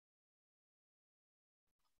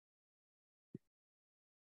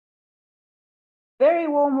very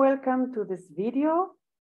warm welcome to this video.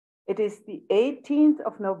 It is the 18th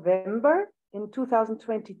of November in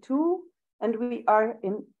 2022, and we are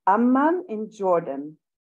in Amman in Jordan.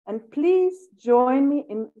 And please join me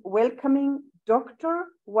in welcoming Dr.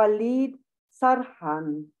 WALID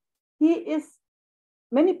SARHAN. He is,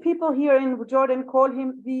 many people here in Jordan call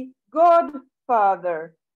him the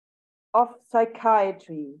godfather of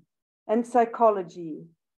psychiatry and psychology.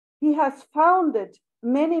 He has founded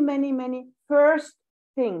many first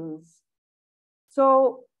things.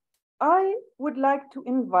 So I would like to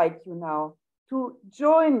invite you now to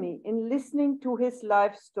join me in listening to his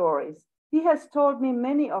life stories. He has told me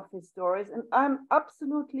many of his stories, and I'm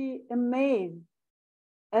absolutely amazed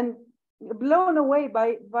and blown away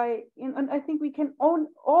by and I think we can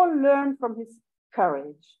all learn from his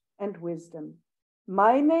courage and wisdom.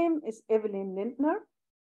 My name is Evelyn Lindner.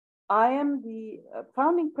 I am the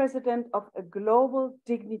founding president of a global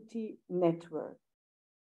dignity network.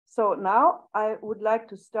 So now I would like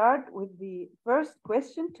to start with the first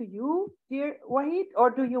question to you, dear Wahid, or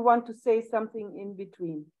do you want to say something in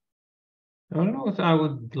between? No, I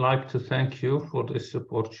would like to thank you for this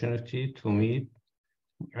opportunity to meet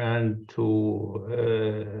and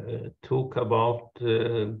to talk about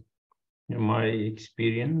my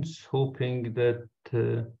experience, hoping that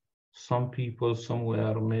some people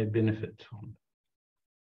somewhere may benefit from it.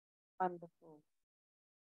 Wonderful.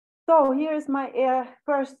 So here is my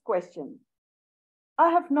first question.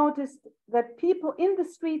 I have noticed that people in the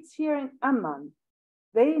streets here in Amman,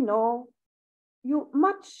 they know you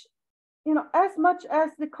much, as much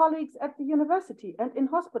as the colleagues at the university and in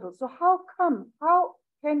hospitals. So how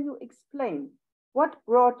can you explain what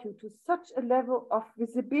brought you to such a level of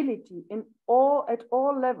visibility at all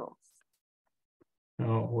levels?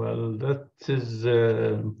 Oh, well, that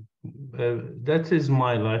is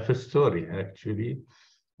my life story, actually.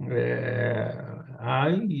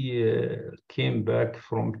 I came back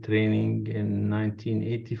from training in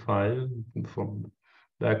 1985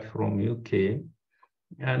 back from UK,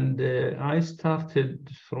 and I started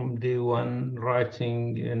from day one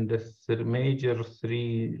writing in the major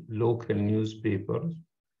three local newspapers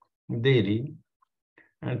daily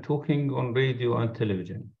and talking on radio and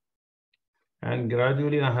television. And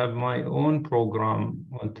gradually I have my own program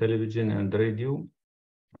on television and radio.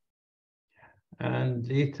 And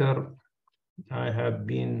later I have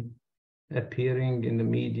been appearing in the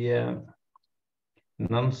media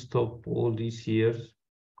non-stop all these years.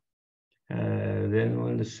 Then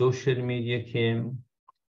when the social media came,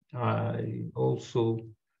 I also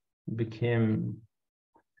became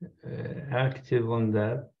active on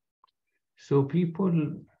that. So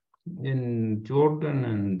people in Jordan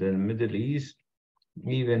and the Middle East,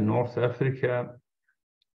 even North Africa,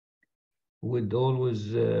 would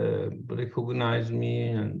always recognize me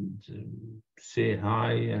and say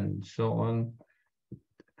hi and so on.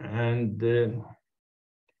 And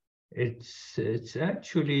it's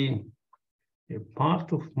actually a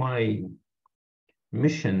part of my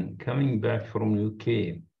mission coming back from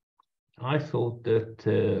UK. I thought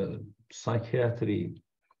that psychiatry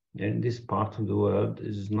in this part of the world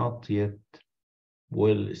is not yet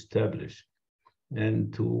well established.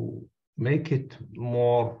 And to make it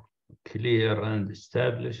more clear and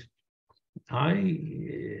established,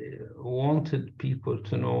 I wanted people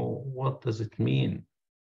to know, what does it mean?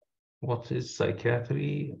 What is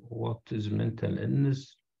psychiatry? What is mental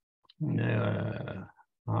illness?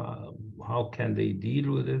 How can they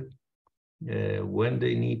deal with it? When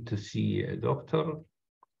they need to see a doctor?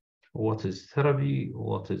 What is therapy?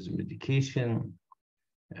 What is medication?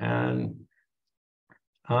 And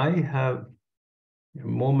I have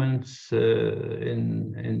moments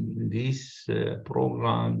in these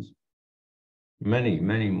programs, many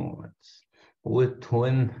moments,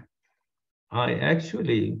 when I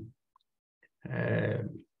actually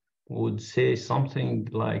would say something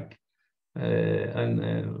like on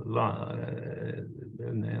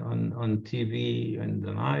TV in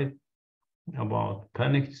the night about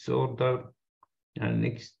panic disorder, and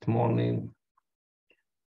next morning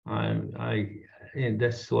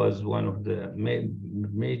this was one of the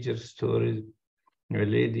major stories. A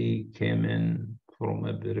lady came in from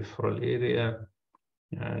a peripheral area,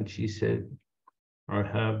 and she said, I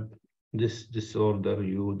have this disorder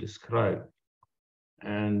you described,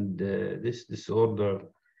 and this disorder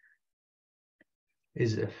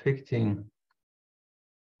is affecting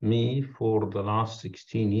me for the last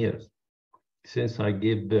 16 years, since I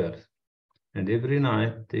gave birth. And every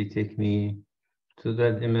night they take me to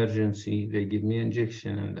that emergency, they give me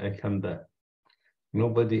injection, and I come back.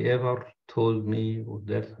 Nobody ever told me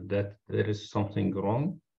that there is something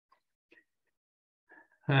wrong.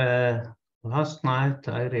 last night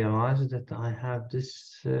I realized that I have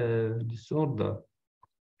this disorder.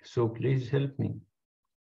 So please help me.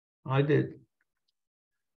 I did.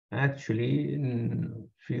 Actually, in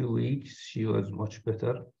a few weeks, she was much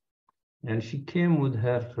better. And she came with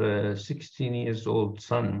her 16 years old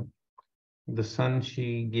son, the son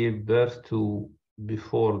she gave birth to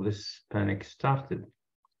before this panic started.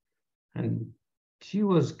 And she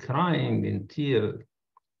was crying in tears,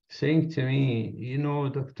 saying to me, you know,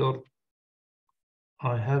 doctor,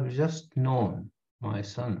 I have just known my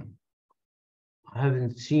son. I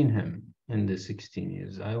haven't seen him in the 16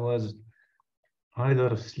 years. I was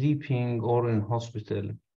either sleeping or in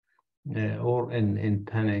hospital or in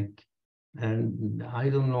panic. And I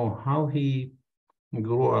don't know how he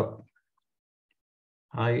grew up.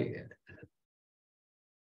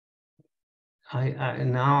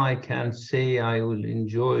 Now I can say I will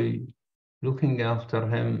enjoy looking after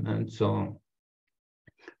him and so on.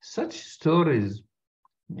 Such stories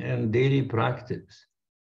in daily practice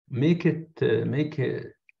make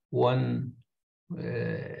it one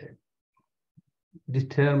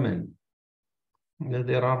determined that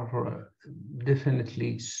there are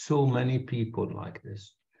definitely so many people like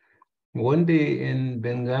this. One day in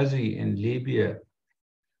Benghazi in Libya,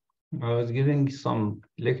 I was giving some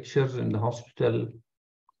lectures in the hospital,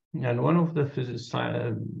 and one of the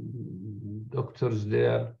doctors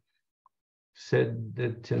there said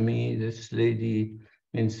that to me, this lady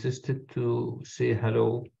insisted to say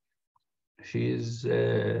hello. She is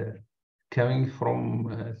coming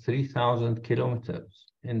from 3,000 kilometers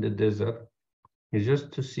in the desert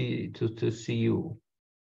just to see you.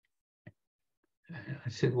 I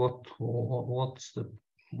said, what's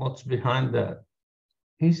behind that?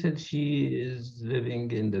 He said she is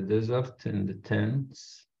living in the desert in the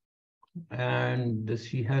tents, and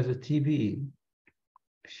she has a TB.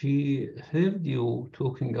 She heard you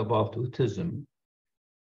talking about autism,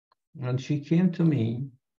 and she came to me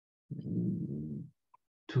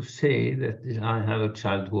to say that I have a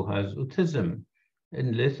child who has autism, a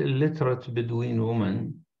literate Bedouin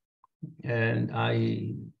woman, and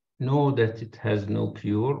I know that it has no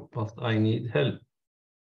cure, but I need help.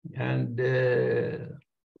 And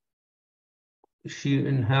she,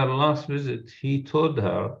 in her last visit, he told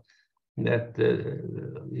her that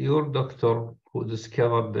your doctor who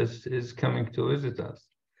discovered this is coming to visit us.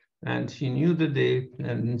 And she knew the date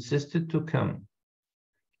and insisted to come.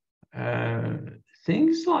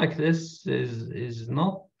 Things like this is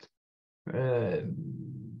not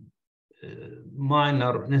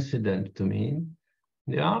minor incident to me.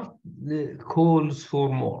 They are calls for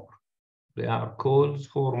more. They are calls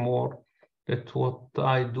for more, that what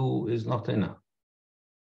I do is not enough.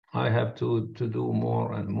 I have to do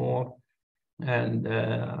more and more. And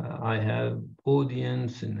I have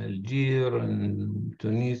audience in Algeria and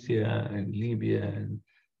Tunisia and Libya and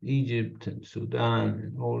Egypt and Sudan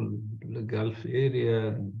and all the Gulf area,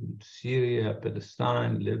 and Syria,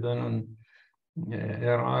 Palestine, Lebanon,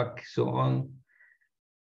 Iraq, so on.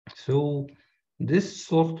 So this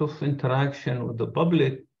sort of interaction with the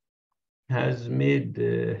public has made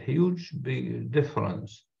a huge big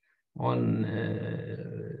difference on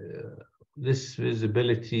this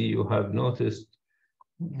visibility you have noticed,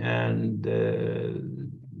 and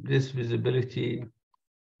this visibility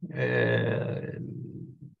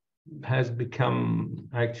has become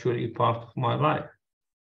actually part of my life.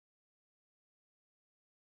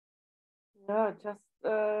 Yeah, just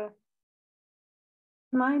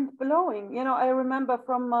mind-blowing. You know, I remember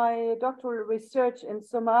from my doctoral research in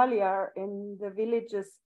Somalia, in the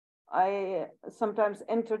villages, I sometimes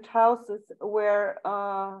entered houses where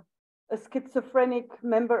a schizophrenic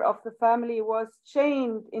member of the family was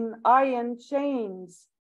chained in iron chains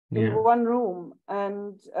in one room,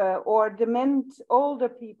 and or dement older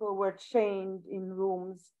people were chained in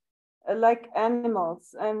rooms like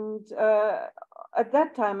animals. And at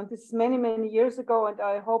that time, and this is many, many years ago, and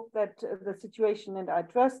I hope that the situation, and I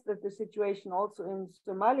trust that the situation also in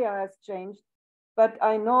Somalia has changed, but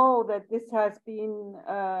I know that this has been,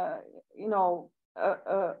 you know,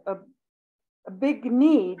 a big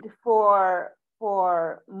need for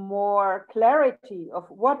more clarity of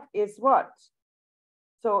what is what.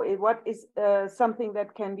 So what is something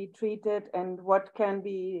that can be treated and what can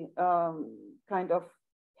be kind of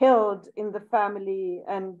held in the family,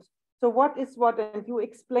 and so what is what, and you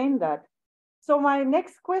explain that. So my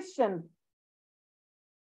next question,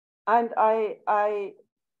 and I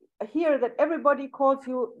hear that everybody calls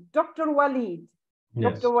you Dr. Walid,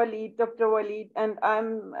 yes. Dr. Walid, Dr. Walid, and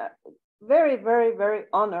I'm very, very, very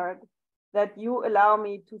honored that you allow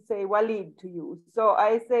me to say Walid to you. So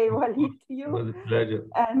I say Walid to you. With pleasure.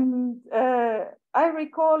 And I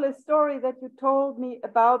recall a story that you told me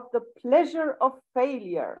about the pleasure of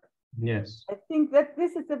failure. Yes. I think that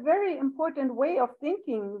this is a very important way of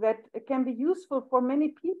thinking that can be useful for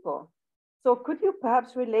many people. So could you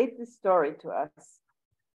perhaps relate this story to us?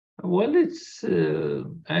 Well, it's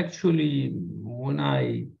actually when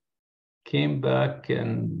I came back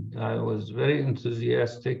and I was very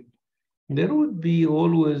enthusiastic, there would be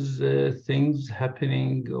always things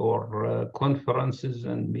happening or conferences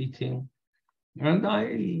and meetings. And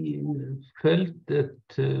I felt that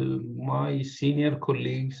my senior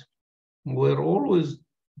colleagues were always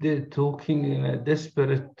there talking in a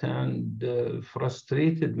desperate and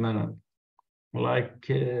frustrated manner. Like,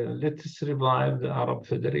 let us revive the Arab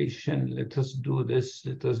Federation, let us do this,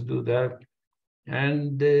 let us do that.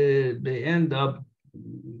 And they end up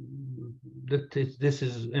that this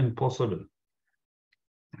is impossible.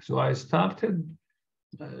 So I started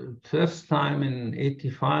first time in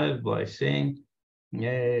 '85 by saying,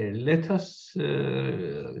 let us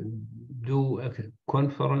do a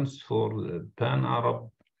conference for the Pan-Arab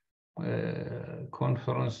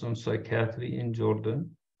Conference on Psychiatry in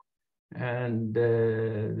Jordan. And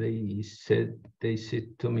they said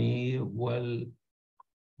to me, well,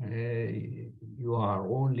 you are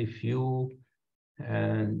only few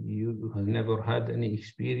and you have never had any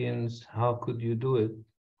experience. How could you do it?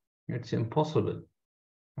 It's impossible.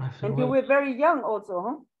 And you were very young also,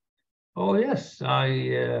 huh? Oh, yes,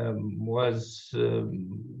 I was,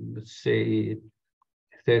 let's say,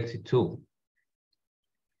 32.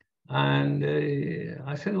 And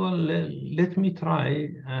I said, well, let me try,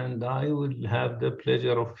 and I will have the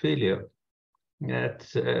pleasure of failure.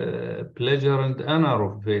 That's pleasure and honor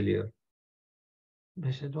of failure.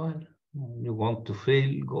 They said, well, you want to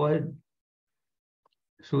fail, go ahead.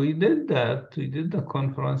 So we did that. We did the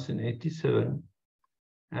conference in '87.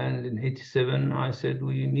 And in '87, I said,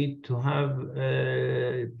 we need to have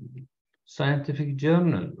a scientific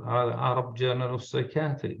journal, Arab Journal of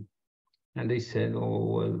Psychiatry. And they said,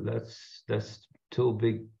 oh, well, that's too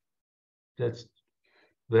big. That's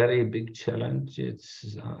very big challenge.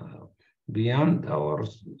 It's beyond our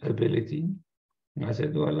ability. I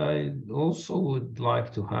said, well, I also would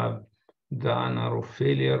like to have the honor of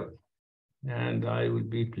failure, and I would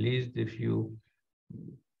be pleased if you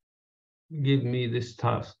give me this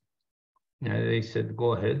task. And they said,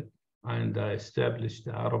 go ahead. And I established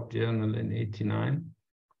the Arab Journal in '89.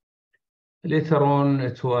 Later on,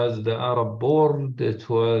 it was the Arab Board. It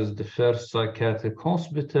was the first psychiatric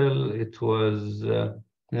hospital. It was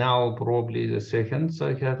now probably the second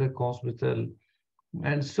psychiatric hospital.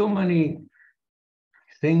 And so many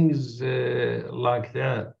things like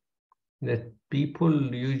that, that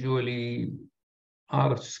people usually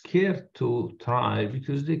are scared to try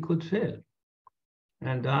because they could fail.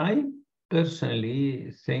 And I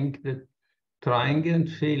personally think that trying and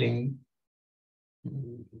failing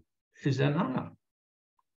is an honor.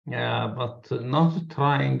 But not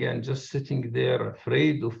trying and just sitting there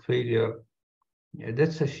afraid of failure,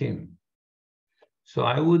 that's a shame. So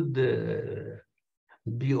I would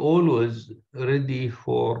be always ready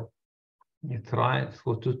for any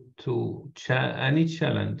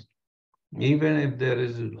challenge, even if there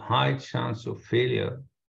is a high chance of failure.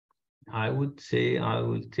 I would say I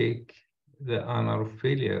will take the honor of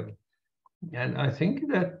failure. And I think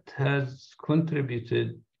that has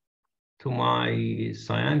contributed to my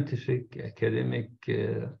scientific academic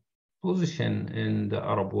position in the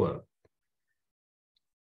Arab world.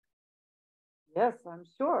 Yes, I'm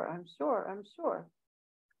sure.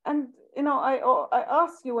 And, you know, I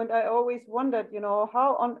asked you, and I always wondered, you know,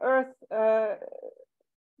 how on earth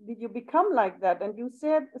did you become like that? And you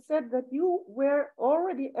said that you were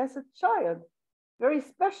already as a child very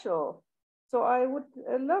special. So I would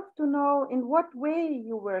love to know in what way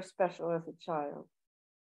you were special as a child.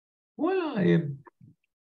 Well,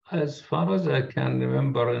 as far as I can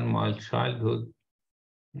remember in my childhood,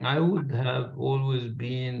 I would have always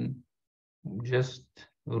been just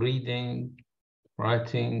reading,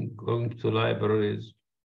 writing, going to libraries.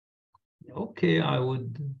 Okay, I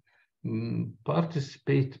would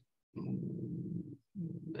participate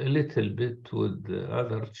a little bit with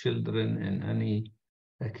other children in any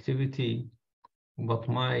activity, but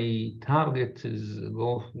my target is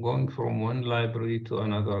going from one library to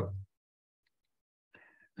another.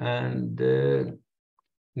 And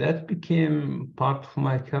that became part of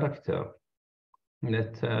my character,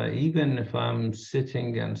 that even if I'm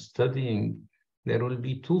sitting and studying, there will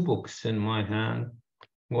be two books in my hand,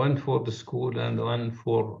 one for the school and one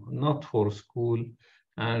for not for school.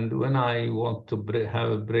 And when I want to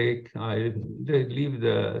have a break, I leave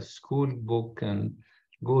the school book and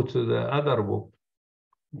go to the other book.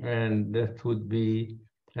 and that would be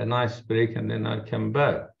a nice break, and then I'll come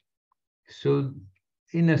back. So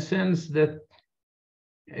in a sense that,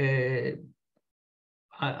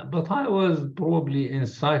 but I was probably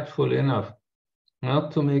insightful enough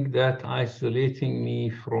not to make that isolating me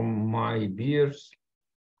from my peers.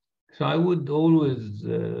 So I would always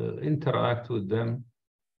interact with them,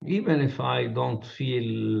 even if I don't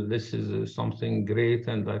feel this is something great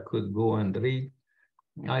and I could go and read.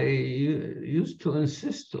 I used to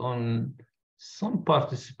insist on some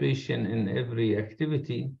participation in every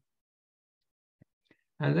activity.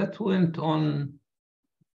 And that went on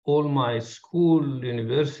all my school,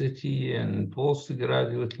 university, and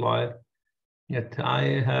postgraduate life. Yet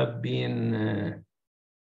I have been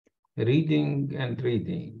reading and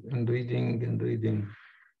reading and reading and reading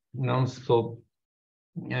nonstop.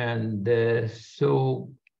 And so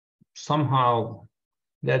somehow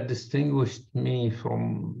that distinguished me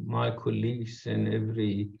from my colleagues in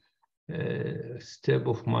every step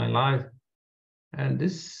of my life. And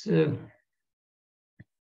this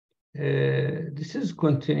is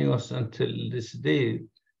continuous until this day,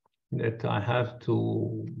 that I have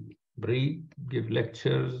to read, give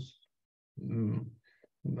lectures,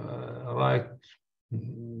 write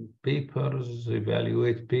papers,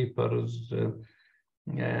 evaluate papers,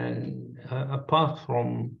 and apart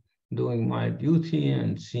from doing my duty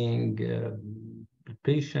and seeing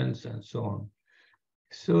patients and so on.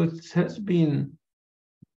 So it has been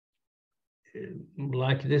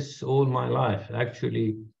like this all my life.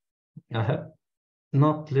 Actually, I have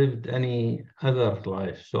not lived any other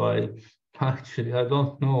life. So I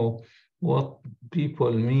don't know what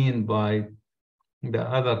people mean by the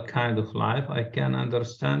other kind of life. I can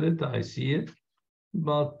understand it, I see it,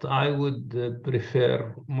 but I would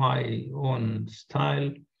prefer my own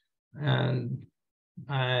style, and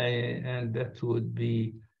that would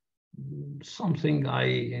be something I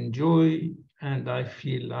enjoy, and I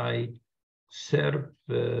feel I serve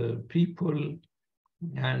people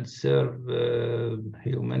and serve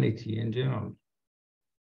humanity in general.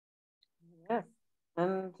 Yes,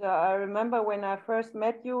 and I remember when I first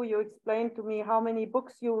met you, you explained to me how many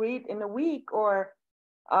books you read in a week, or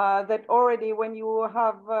that already when you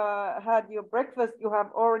have had your breakfast, you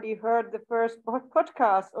have already heard the first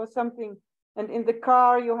podcast or something, and in the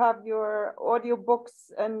car you have your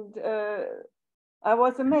audiobooks, and I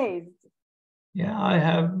was amazed. Yeah, I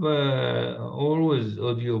have always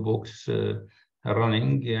audiobooks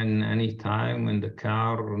running in any time, in the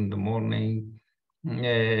car, in the morning.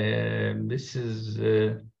 This is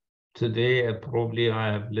today, probably I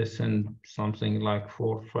have listened something like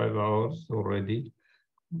 4 or 5 hours already,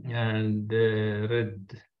 and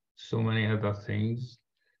read so many other things.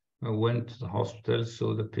 I went to the hospital,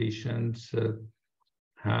 so the patients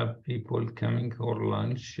have people coming for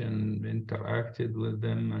lunch and interacted with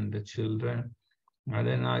them and the children. And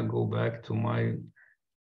then I go back to my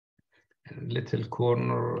little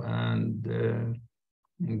corner and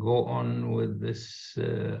go on with this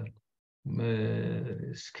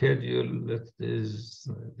schedule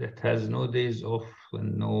that has no days off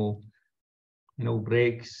and no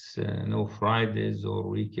breaks, no Fridays or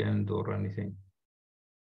weekend or anything.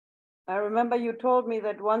 I remember you told me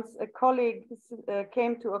that once a colleague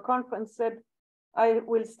came to a conference, said, I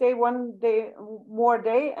will stay one more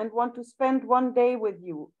day and want to spend one day with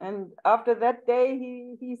you. And after that day,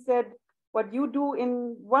 he said, what you do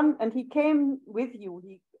in one, and he came with you,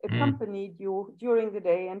 he accompanied you during the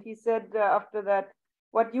day. And he said after that,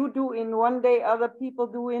 what you do in one day, other people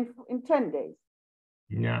do in 10 days.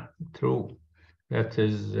 Yeah, true. That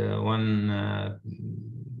is one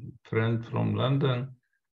friend from London,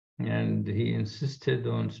 and he insisted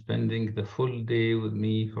on spending the full day with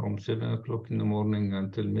me from 7 o'clock in the morning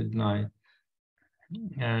until midnight.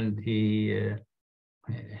 And he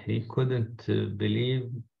couldn't believe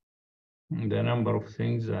the number of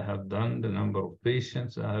things I have done, the number of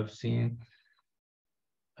patients I have seen,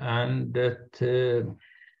 and that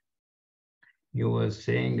he was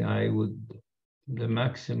saying the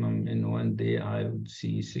maximum in one day, I would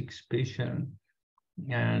see 6 patients,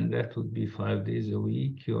 and that would be 5 days a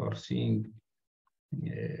week. You are seeing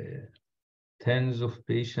tens of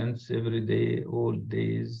patients every day, all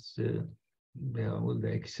days, with the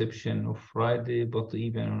exception of Friday, but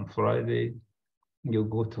even on Friday, you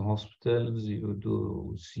go to hospitals, you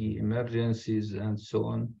do see emergencies and so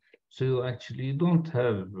on. So you actually don't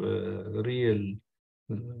have a real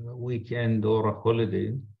weekend or a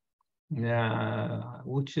holiday,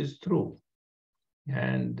 which is true.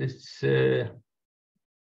 And it's,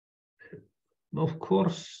 of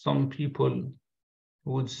course, some people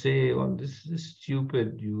would say, well, this is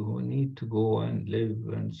stupid, you need to go and live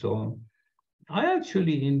and so on. I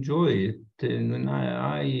actually enjoy it. And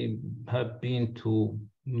I have been to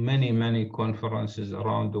many conferences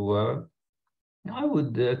around the world. I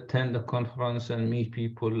would attend a conference and meet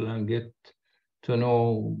people and get to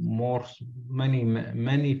know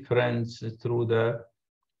many friends through that.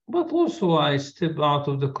 But also I step out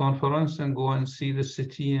of the conference and go and see the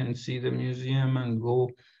city and see the museum and go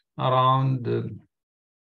around,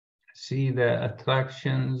 see the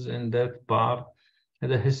attractions in that part,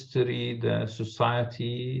 the history, the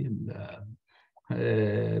society,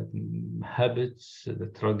 habits, the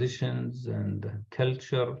traditions, and the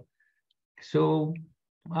culture. So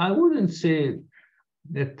I wouldn't say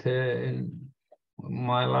that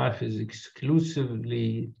my life is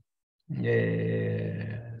exclusively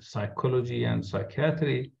psychology and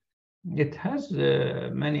psychiatry. It has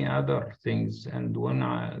many other things, and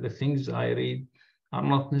the things I read are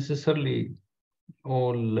not necessarily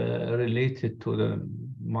all related to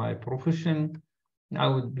my profession. I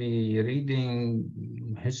would be reading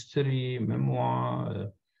history,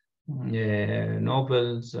 memoir,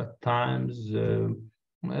 novels at times,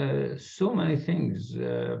 so many things.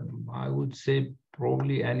 I would say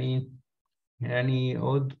probably any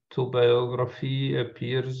autobiography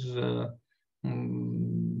appears.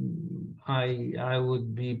 I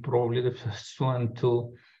would be probably the first one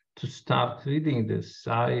to start reading this.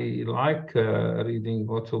 I like reading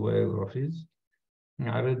autobiographies.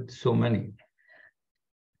 I read so many.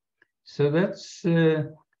 So that's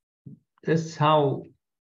how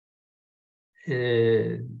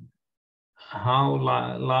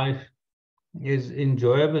life is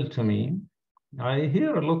enjoyable to me. I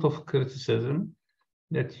hear a lot of criticism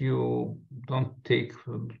that you don't take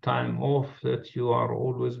time off, that you are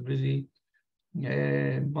always busy.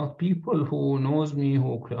 But people who knows me,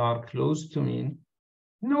 who are close to me,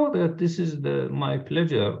 know that this is my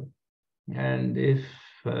pleasure. And if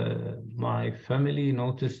my family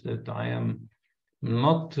notice that I am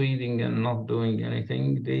not reading and not doing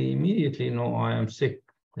anything, they immediately know I am sick.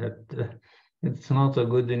 That it's not a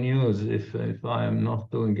good news if I am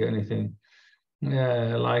not doing anything.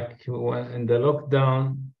 Like when in the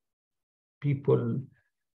lockdown, people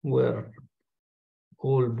were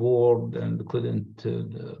all bored and couldn't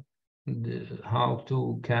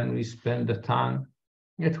can we spend the time.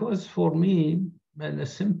 It was for me a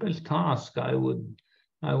simple task. I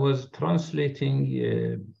was translating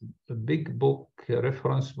a big book, a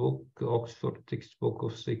reference book, Oxford textbook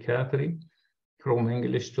of psychiatry, from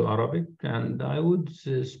English to Arabic, and I would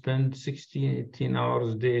spend 18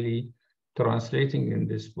 hours daily translating in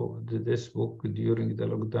this book during the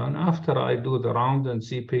lockdown. After I do the round and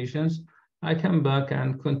see patients, I come back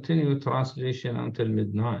and continue translation until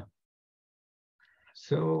midnight.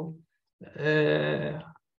 So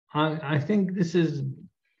I think this is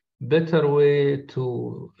better way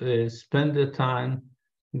to spend the time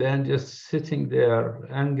than just sitting there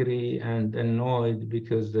angry and annoyed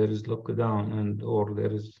because there is lockdown or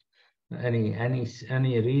there is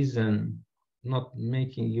any reason not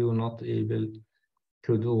making you not able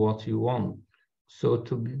to do what you want. So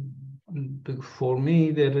for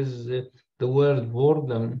me, there is the word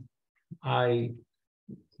boredom I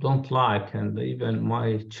don't like, and even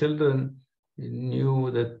my children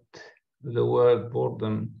knew that the word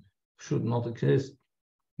boredom should not exist.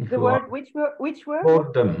 The word, which word?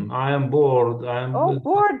 Boredom. I am bored.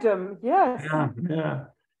 Boredom. Yes. Yeah.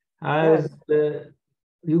 As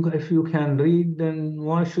if you can read, then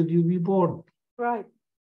why should you be bored? Right.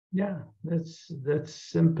 Yeah, that's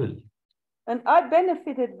simple. And I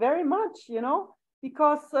benefited very much,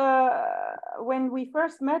 because when we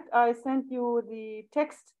first met, I sent you the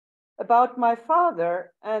text about my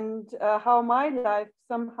father and how my life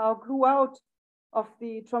somehow grew out of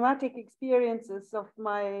the traumatic experiences of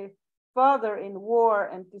my father in war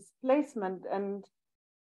and displacement. And,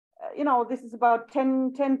 this is about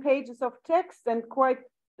 10 pages of text and quite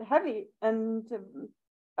heavy. And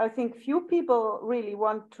I think few people really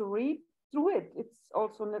want to read through it. It's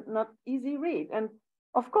also not easy read. And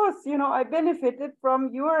of course, I benefited from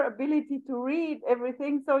your ability to read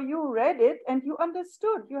everything. So you read it and you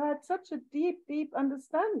understood. You had such a deep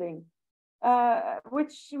understanding,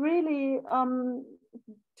 which really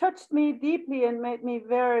touched me deeply and made me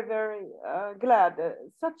very, very glad.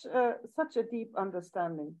 Such a deep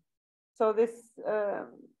understanding. So this,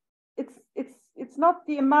 it's not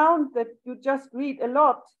the amount that you just read a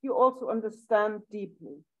lot. You also understand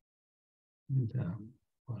deeply. Yeah.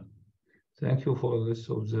 Well, thank you for this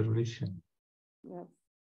observation. Yes.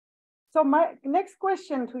 So my next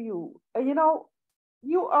question to you,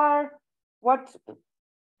 you are what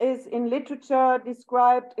is in literature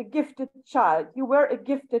described a gifted child. You were a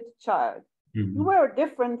gifted child. You were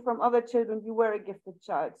different from other children. You were a gifted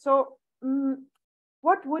child. So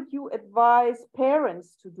what would you advise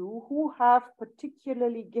parents to do who have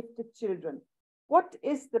particularly gifted children? What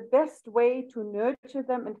is the best way to nurture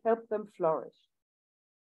them and help them flourish?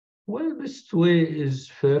 Well, the best way is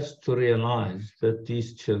first to realize that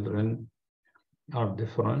these children are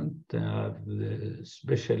different, they have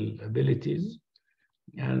special abilities,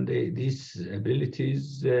 and these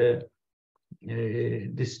abilities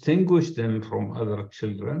distinguish them from other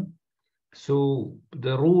children. So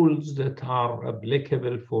the rules that are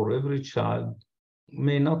applicable for every child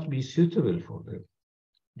may not be suitable for them,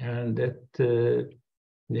 and that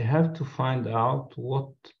they have to find out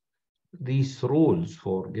what these rules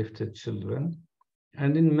for gifted children.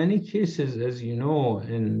 And in many cases, as you know,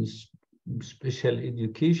 in special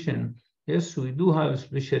education, yes, we do have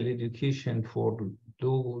special education for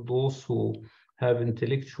those who have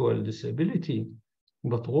intellectual disability,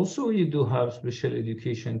 but also you do have special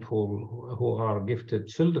education for who are gifted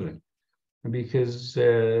children, because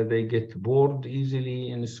they get bored easily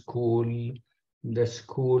in school. The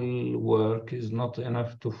school work is not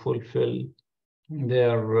enough to fulfill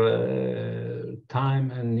their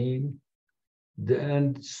time and need.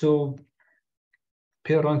 And so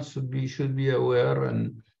parents should be aware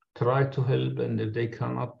and try to help, and if they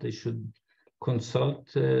cannot, they should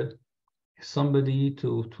consult somebody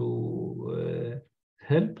to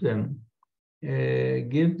help them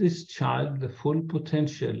give this child the full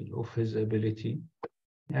potential of his ability,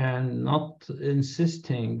 and not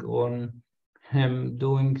insisting on him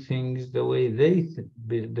doing things the way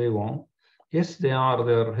they want. Yes, they are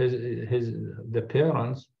the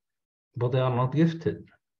parents, but they are not gifted.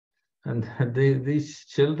 And these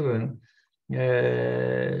children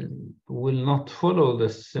will not follow the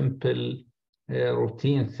simple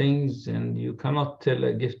routine things, and you cannot tell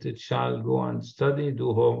a gifted child, go and study,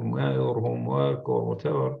 do homework or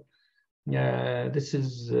whatever. This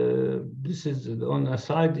is on a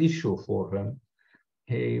side issue for him.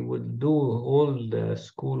 He will do all the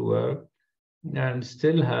schoolwork and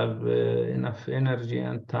still have enough energy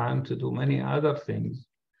and time to do many other things.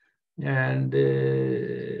 And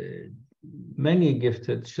many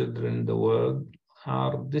gifted children in the world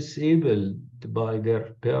are disabled by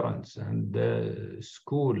their parents and the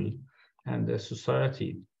school and the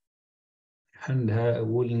society, and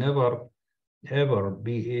will never ever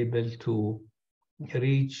be able to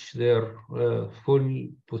reach their full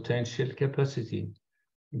potential capacity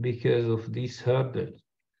because of these hurdles.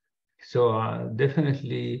 So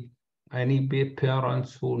definitely any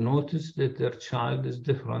parents who notice that their child is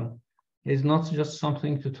different is not just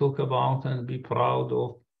something to talk about and be proud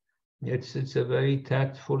of. It's a very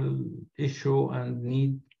tactful issue and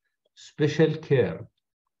need special care.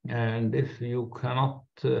 And if you cannot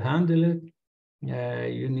handle it,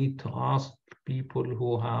 you need to ask people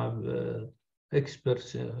who have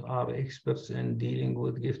are experts in dealing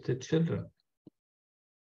with gifted children.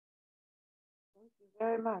 Thank you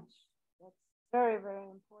very much. That's very, very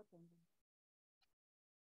important.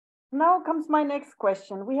 Now comes my next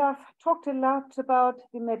question. We have talked a lot about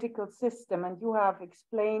the medical system, and you have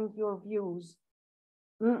explained your views.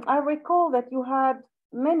 I recall that you had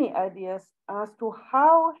many ideas as to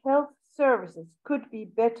how health services could be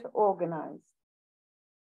better organized.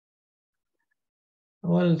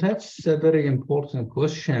 Well, that's a very important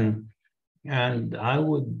question. And I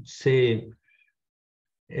would say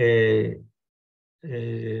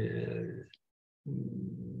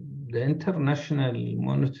the International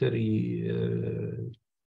Monetary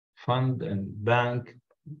Fund and Bank,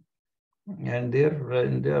 and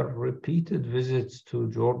their repeated visits to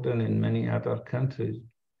Jordan and many other countries.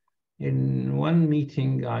 In one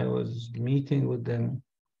meeting, I was meeting with them,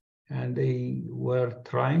 and they were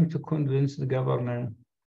trying to convince the government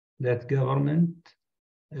that government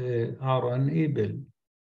are unable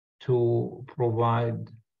to provide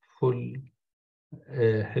full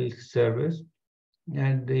health service,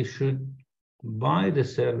 and they should buy the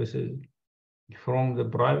services from the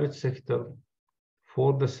private sector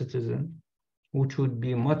for the citizen, which would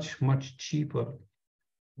be much, much cheaper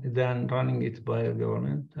than running it by a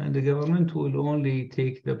government. And the government will only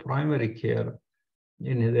take the primary care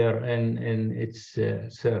in its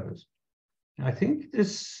service. I think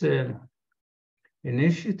this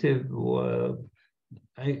initiative,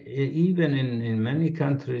 even in many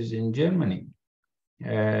countries in Germany,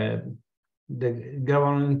 the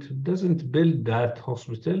government doesn't build that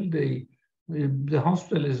hospital. The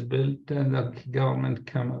hospital is built, and the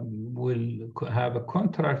government will have a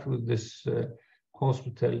contract with this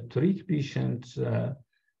hospital, treat patients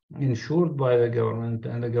insured by the government,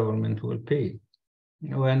 and the government will pay.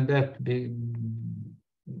 When that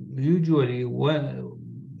usually will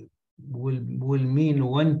mean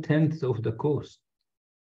 1/10 of the cost.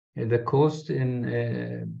 The cost in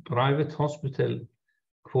a private hospital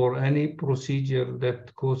for any procedure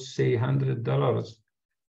that costs, say, $100.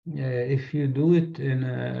 If you do it in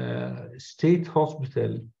a state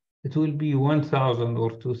hospital, it will be 1,000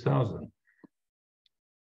 or 2,000.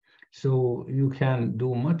 So you can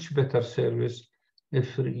do much better service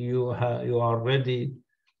if you are ready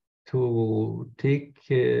to take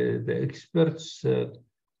the experts'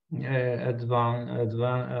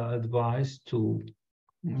 advice to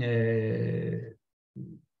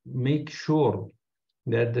make sure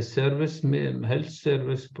that the health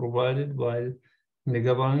service provided by the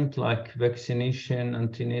government, like vaccination,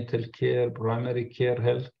 antenatal care, primary care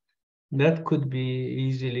health, that could be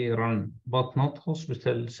easily run, but not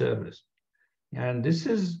hospital service. And this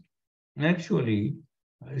is actually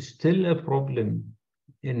still a problem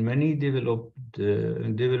in many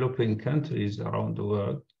developing countries around the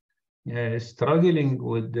world, struggling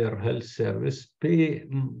with their health service. They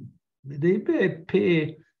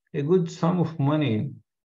pay a good sum of money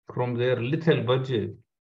from their little budget,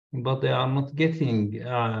 but they are not getting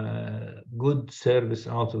good service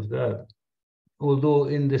out of that. Although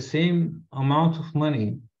in the same amount of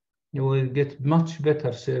money, you will get much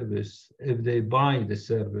better service if they buy the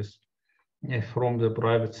service from the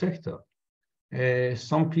private sector.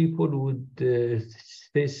 Some people would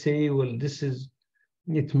they say, well,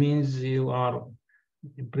 it means you are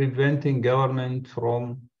preventing government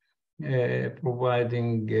from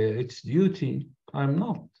providing its duty. I'm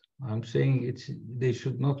not. I'm saying they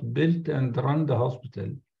should not build and run the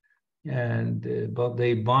hospital, but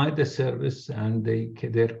they buy the service, and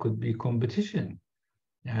there could be competition.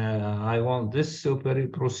 I want this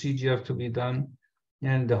procedure to be done,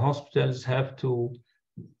 and the hospitals have to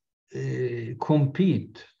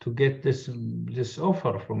compete to get this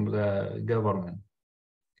offer from the government.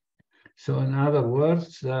 So in other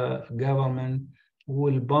words, the government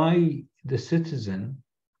will buy the citizen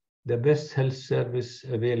the best health service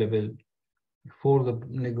available for the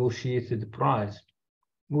negotiated price,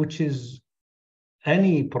 which is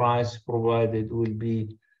any price provided will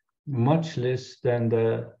be much less than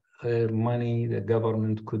the money the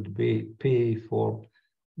government could pay for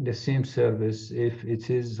the same service if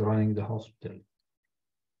it is running the hospital.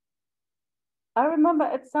 I remember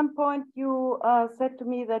at some point you said to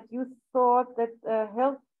me that you thought that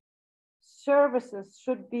health services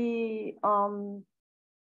should be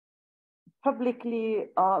publicly,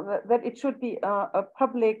 that it should be a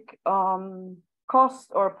public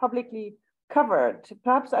cost or publicly covered.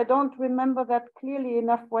 Perhaps I don't remember that clearly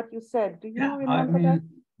enough what you said. Do you remember that?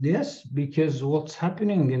 Yes, because what's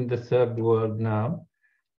happening in the third world now,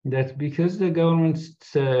 that because the government's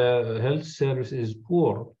health service is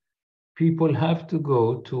poor, people have to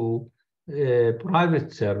go to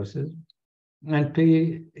private services and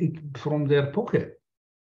pay from their pocket.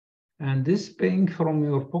 And this paying from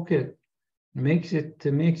your pocket makes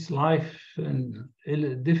life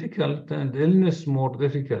difficult and illness more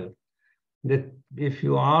difficult. That if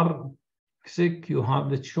you are sick, you have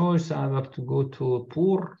the choice either to go to a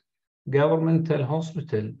poor governmental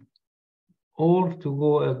hospital or to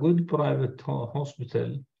go a good private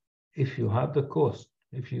hospital if you have the cost.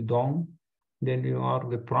 If you don't, then you are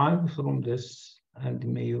deprived from this, and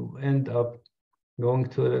you end up going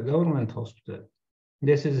to the government hospital.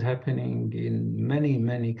 This is happening in many,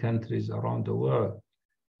 many countries around the world.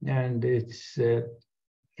 And it's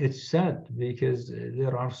sad because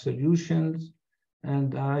there are solutions,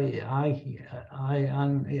 and I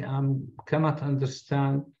cannot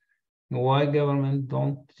understand why government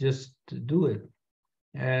don't just do it.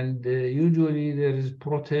 And usually there is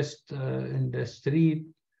protest in the street,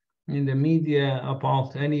 in the media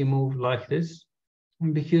about any move like this,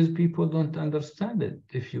 because people don't understand it.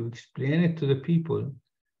 If you explain it to the people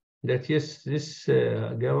that yes, this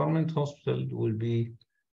government hospital will be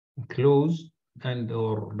closed,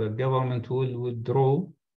 or the government will withdraw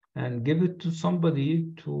and give it to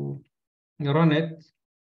somebody to run it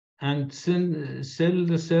and sell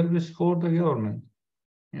the service for the government.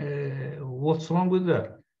 What's wrong with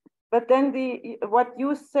that? But then what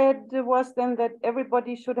you said was then that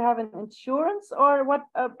everybody should have an insurance, or what?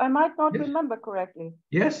 I might not remember correctly.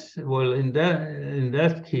 Yes, well, in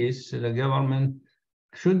that case, the government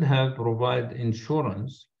should have provide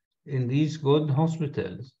insurance in these good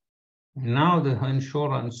hospitals. Now the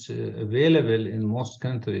insurance available in most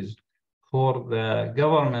countries for the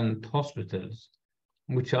government hospitals,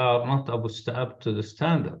 which are not up to the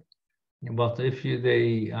standard. But if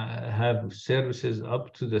they have services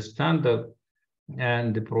up to the standard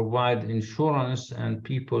and they provide insurance, and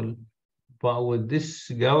people but with this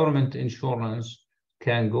government insurance,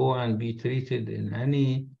 can go and be treated in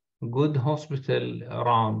any good hospital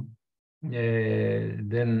around,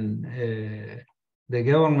 then the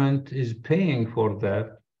government is paying for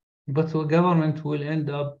that, but the government will end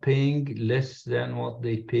up paying less than what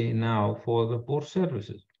they pay now for the poor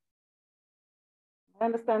services. I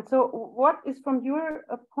understand. So what is, from your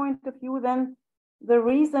point of view, then the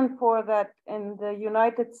reason for that? In the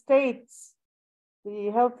United States,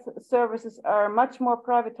 the health services are much more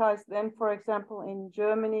privatized than, for example, in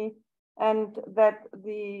Germany, and that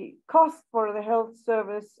the cost for the health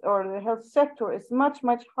service or the health sector is much,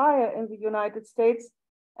 much higher in the United States,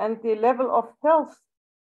 and the level of health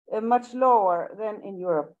much lower than in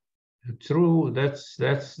Europe. True, that's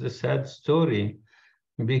the sad story,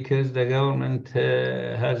 because the government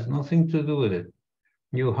has nothing to do with it.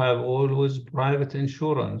 You have always private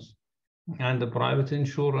insurance, and the private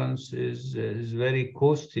insurance is very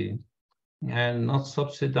costly and not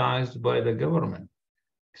subsidized by the government.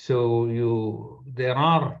 So there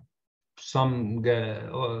are some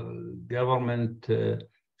government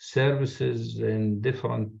services in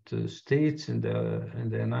different states in the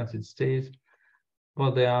United States,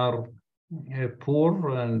 but they are poor,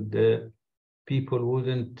 and people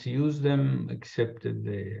wouldn't use them except if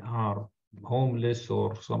they are homeless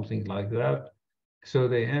or something like that. So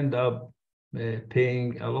they end up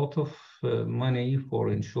paying a lot of money for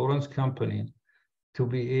insurance company to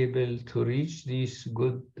be able to reach these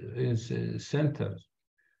good centers.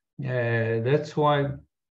 That's why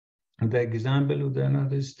the example of the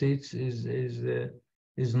United States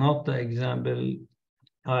is not the example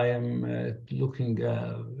I am looking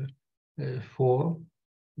for.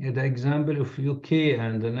 The example of UK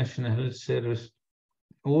and the National Health Service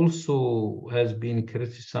also has been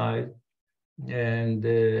criticized, and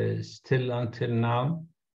still until now,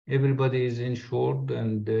 everybody is insured,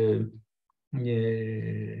 and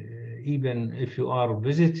even if you are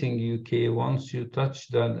visiting UK, once you touch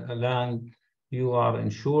the land, you are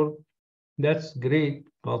insured. That's great,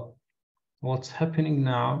 but what's happening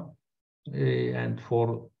now, and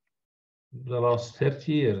for the last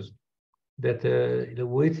 30 years, that the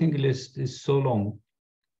waiting list is so long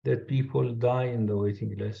that people die in the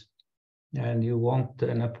waiting list. And you want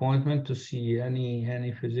an appointment to see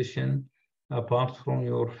any physician apart from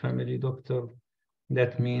your family doctor,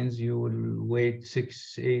 that means you will wait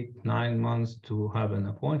 6, 8, 9 months to have an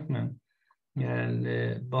appointment. And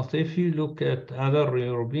but if you look at other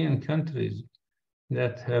European countries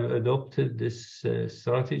that have adopted this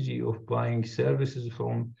strategy of buying services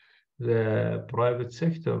from the private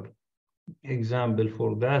sector, example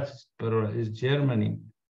for that is Germany.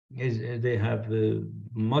 They have a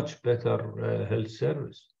much better health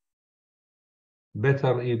service,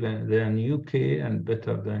 better even than UK and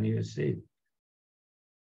better than USA.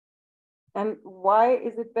 And why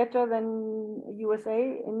is it better than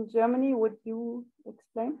USA in Germany? Would you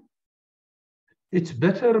explain? It's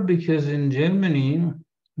better because in Germany,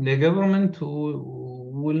 the government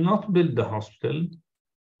will not build the hospital.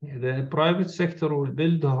 The private sector will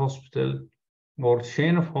build the hospital or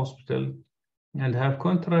chain of hospital and have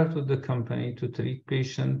contract with the company to treat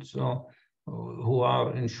patients who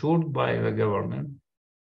are insured by the government.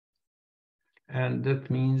 And that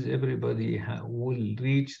means everybody will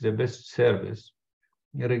reach the best service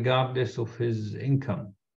regardless of his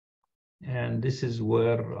income. And this is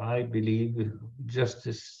where I believe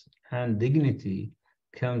justice and dignity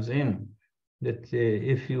comes in, that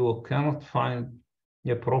if you cannot find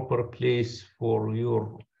a proper place for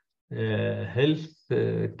your health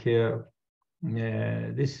care,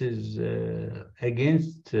 this is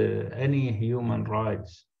against any human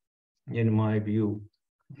rights, in my view.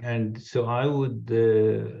 And so I would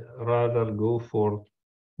rather go for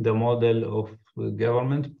the model of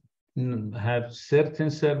government have certain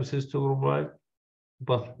services to provide,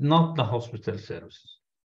 but not the hospital services.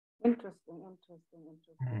 Interesting.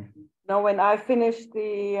 Now, when I finished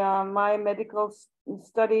my medical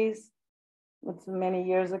studies, it's many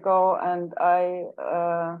years ago, and I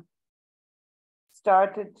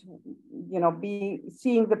started,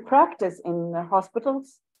 seeing the practice in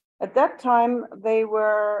hospitals. At that time, they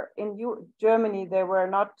were in Germany. They were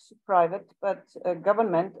not private, but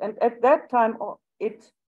government. And at that time,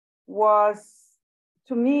 it was,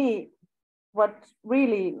 to me, what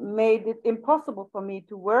really made it impossible for me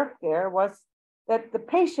to work there was that the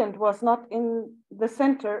patient was not in the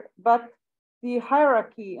center, but the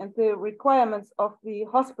hierarchy and the requirements of the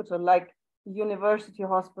hospital, like university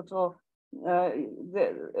hospital, a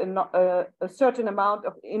certain amount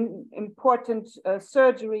of important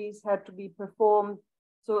surgeries had to be performed.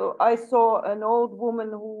 So I saw an old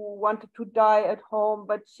woman who wanted to die at home,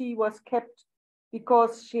 but she was kept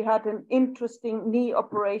because she had an interesting knee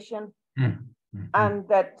operation, and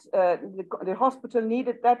that the hospital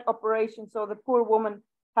needed that operation. So the poor woman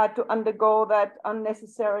had to undergo that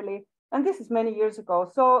unnecessarily. And this is many years ago.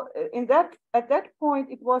 So at that point,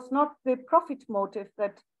 it was not the profit motive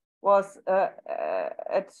that was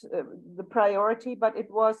at the priority, but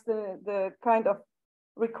it was the kind of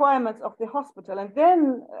requirements of the hospital. And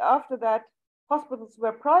then after that, hospitals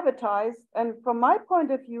were privatized. And from my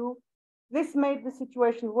point of view, this made the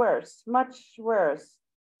situation worse, much worse.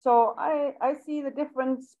 So I see the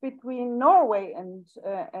difference between Norway and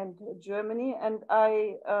Germany, and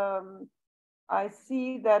I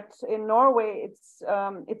see that in Norway it's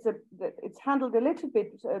handled a little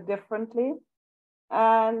bit differently.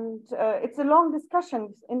 And it's a long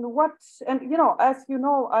discussion in what, and as you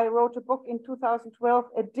know, I wrote a book in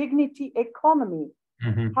 2012, A Dignity Economy.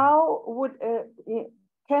 How would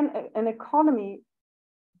can an economy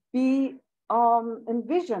be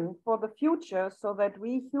envisioned for the future so that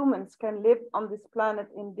we humans can live on this planet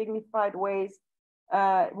in dignified ways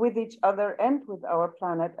with each other and with our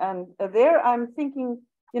planet? And there I'm thinking,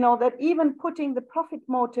 that even putting the profit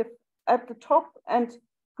motive at the top and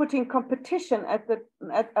putting competition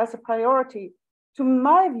as a priority, to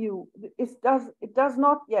my view, it does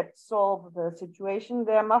not yet solve the situation.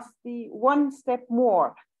 There must be one step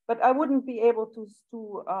more, but I wouldn't be able to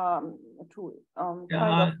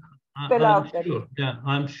kind of spell out that. Sure. Yeah,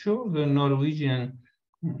 I'm sure the Norwegian,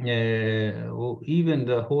 or even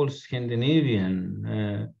the whole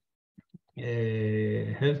Scandinavian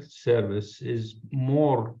health service is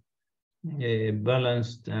more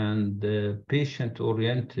balanced and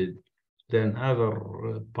patient-oriented than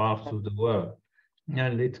other parts of the world.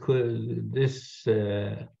 And this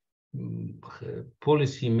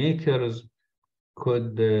policymakers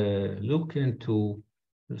could look into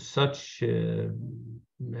such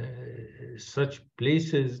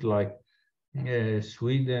places like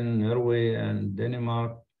Sweden, Norway, and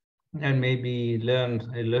Denmark, and maybe learn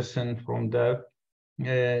a lesson from that.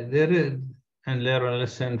 And learn a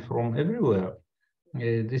lesson from everywhere.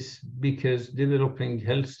 This because developing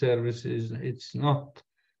health services, it's not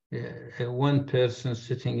one person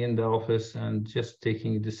sitting in the office and just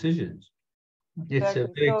taking decisions. It's a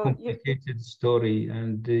very complicated story,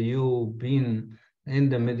 and you've been in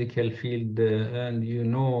the medical field and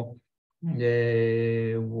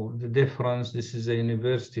the difference. This is a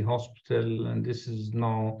university hospital, and this is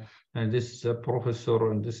a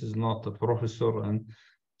professor, and this is not a professor, and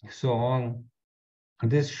so on.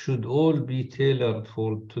 This should all be tailored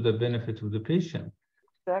to the benefit of the patient,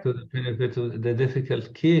 to the benefit of the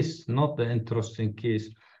difficult case, not the interesting case,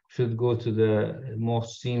 should go to the more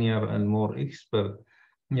senior and more expert.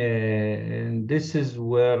 And this is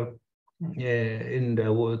where, in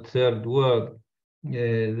the third world,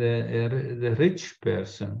 the rich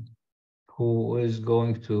person who is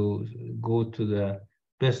going to go to the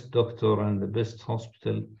best doctor and the best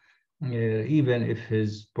hospital, even if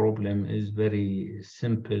his problem is very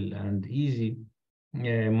simple and easy,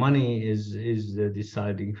 money is the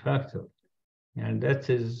deciding factor. And that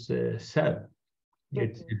is sad.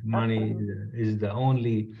 If money is the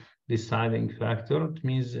only deciding factor, it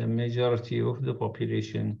means a majority of the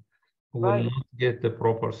population will not get the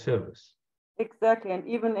proper service. Exactly. And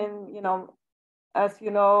even in, as you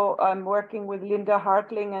know, I'm working with Linda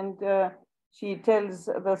Hartling, and she tells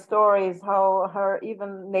the stories how her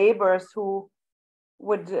even neighbors who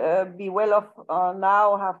would be well off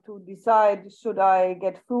now have to decide, should I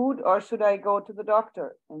get food or should I go to the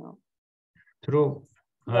doctor? True.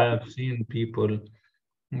 Yeah. I have seen people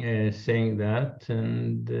saying that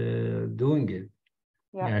and doing it.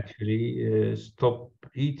 Yeah. Actually stop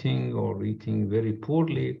eating or eating very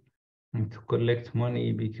poorly and to collect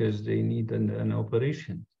money because they need an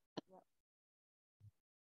operation.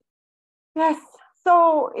 Yes,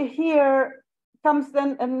 so here comes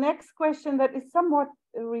then a next question that is somewhat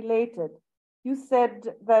related. You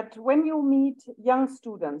said that when you meet young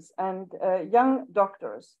students and young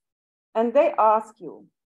doctors, and they ask you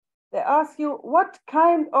what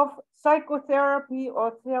kind of psychotherapy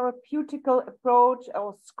or therapeutical approach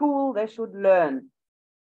or school they should learn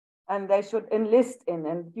and they should enlist in.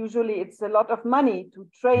 And usually it's a lot of money to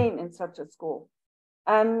train in such a school.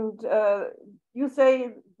 And you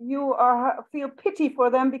say you feel pity for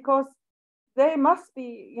them because they must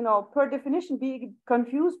be, per definition, be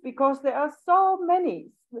confused because there are so many.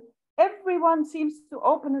 Everyone seems to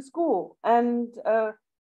open a school. And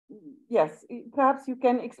yes, perhaps you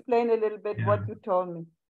can explain a little bit what you told me.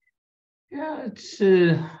 Yeah, it's,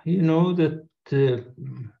 that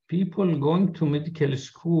people going to medical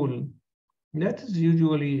school, that is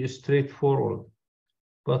usually straightforward.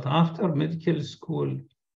 But after medical school,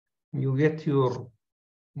 you get your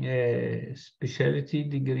specialty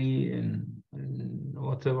degree in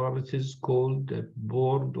whatever it is called, a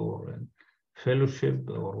board or a fellowship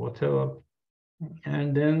or whatever.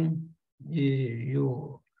 And then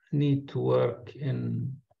you need to work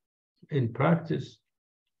in practice.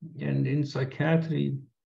 And in psychiatry,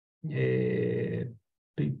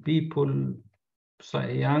 people,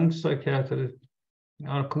 young psychiatrists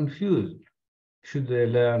are confused. Should they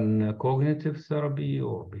learn cognitive therapy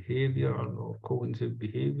or behavioral or cognitive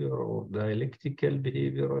behavior or dialectical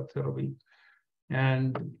behavioral therapy?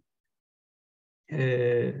 And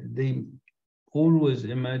they always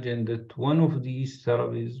imagine that one of these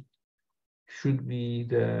therapies should be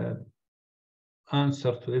the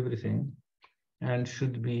answer to everything and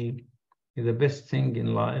should be the best thing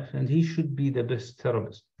in life, and he should be the best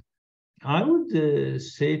therapist. I would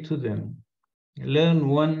say to them, learn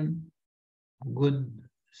one good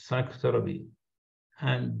psychotherapy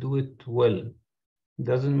and do it well.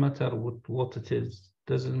 Doesn't matter what it is,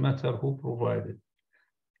 doesn't matter who provided.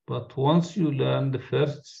 But once you learn the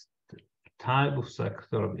first type of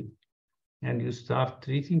psychotherapy and you start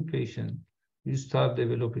treating patients, you start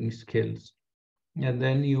developing skills. And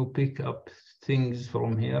then you pick up things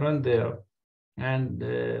from here and there. And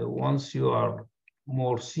once you are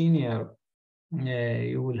more senior,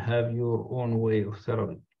 you will have your own way of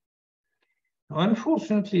therapy.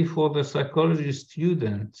 Unfortunately for the psychology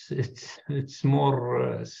students, it's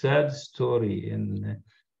more sad story in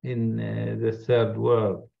the third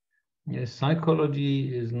world.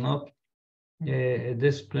 Psychology is not a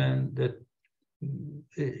discipline that,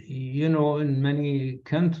 you know, in many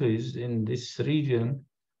countries in this region,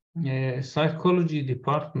 psychology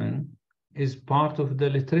department is part of the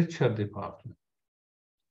literature department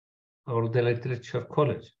or the literature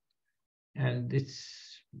college, and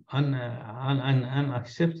it's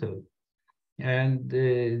unacceptable. And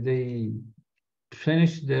they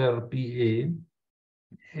finish their BA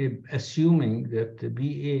assuming that the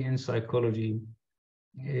BA in psychology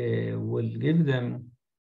will give them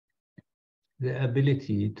the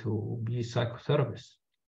ability to be psychotherapists.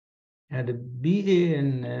 And the BA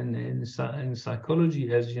in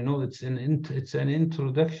psychology, as you know, it's an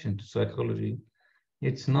introduction to psychology.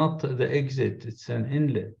 It's not the exit, it's an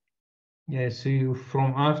inlet. Yeah, so you,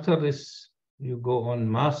 from after this, you go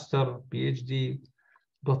on master, PhD,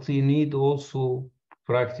 but you need also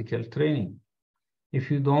practical training.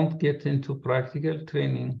 If you don't get into practical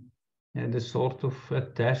training and the sort of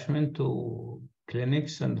attachment to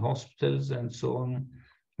clinics and hospitals and so on,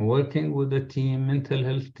 working with a team, mental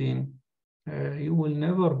health team, you will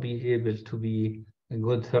never be able to be a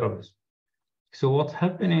good therapist. So what's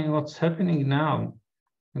happening now,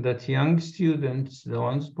 that young students, the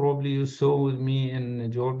ones probably you saw with me in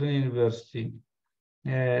Jordan University,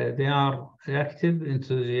 they are active,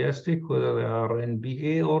 enthusiastic, whether they are in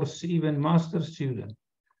BA or even master student.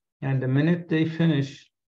 And the minute they finish,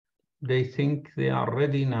 they think they are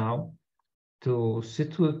ready now to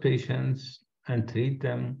sit with patients and treat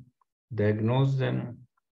them, diagnose them,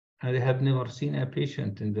 and they have never seen a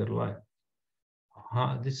patient in their life.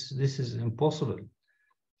 This is impossible.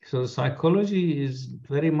 So psychology is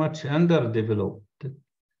very much underdeveloped,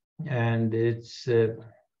 and it's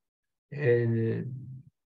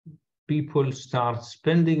people start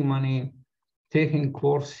spending money, taking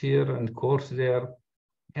course here and course there,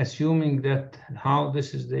 assuming that how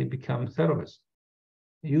this is they become therapists.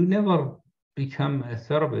 You never become a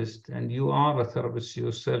therapist, and you are a therapist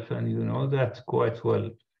yourself, and you know that quite well.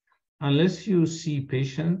 Unless you see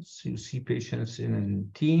patients in a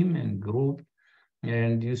team and group,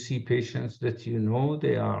 and you see patients that you know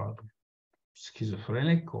they are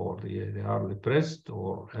schizophrenic, or they are depressed,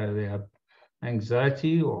 or they have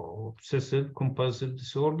anxiety or obsessive compulsive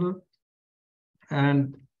disorder,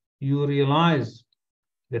 and you realize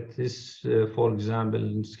that this, for example,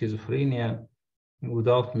 in schizophrenia,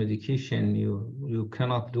 without medication, you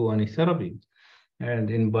cannot do any therapy.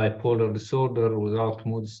 And in bipolar disorder, without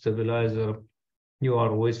mood stabilizer, you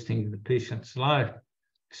are wasting the patient's life.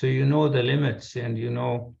 So you know the limits, and you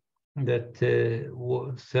know that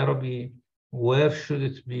therapy, where should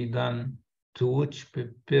it be done, to which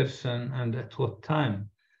person, and at what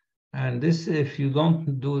time. And this, if you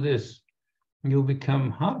don't do this, you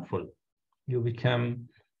become harmful. You become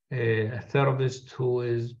a therapist who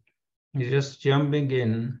is just jumping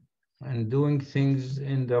in and doing things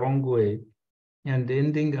in the wrong way and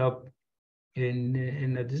ending up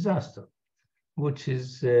in a disaster, which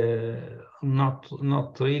is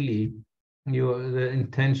not really the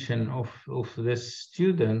intention of this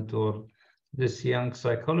student or this young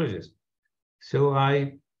psychologist. So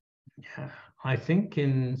I think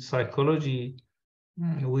in psychology,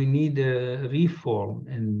 we need a reform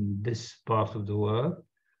in this part of the world,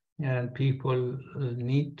 and people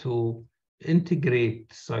need to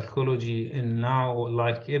integrate psychology in now,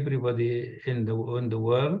 like everybody in the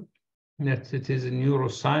world, that it is a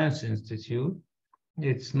neuroscience institute.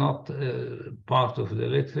 It's not part of the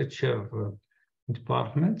literature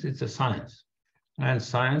department, it's a science. And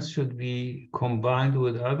science should be combined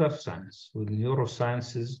with other science, with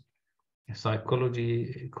neurosciences,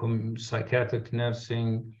 psychology, psychiatric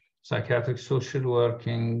nursing, psychiatric social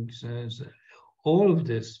working. All of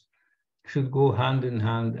this should go hand in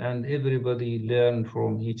hand, and everybody learn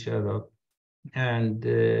from each other. And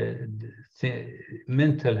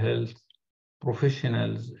mental health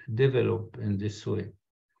professionals develop in this way.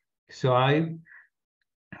 So I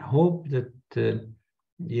hope that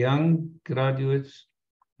young graduates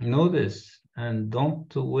know this and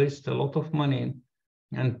don't waste a lot of money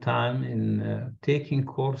and time in taking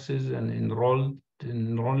courses and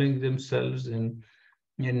enrolling themselves in.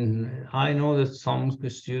 I know that some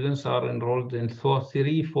students are enrolled in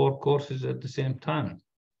 3-4 courses at the same time,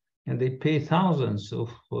 and they pay thousands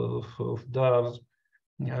of dollars,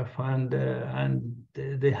 and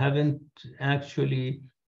they haven't actually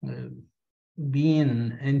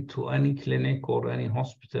been into any clinic or any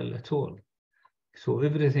hospital at all. So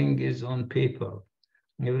everything is on paper,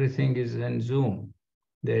 everything is in Zoom.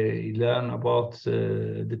 They learn about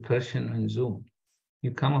depression in Zoom.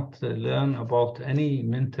 You cannot learn about any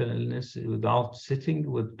mental illness without sitting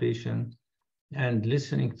with patients and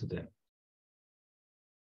listening to them.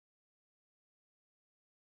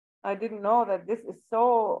 I didn't know that this is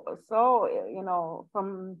so, you know,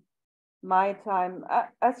 from my time.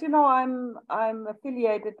 As you know, I'm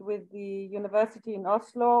affiliated with the university in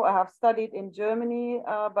Oslo. I have studied in Germany,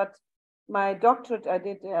 but my doctorate I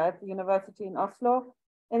did at the university in Oslo.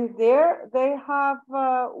 And there they have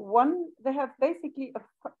basically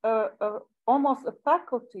almost a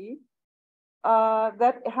faculty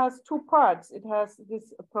that has two parts. It has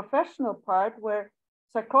this professional part where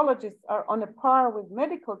psychologists are on a par with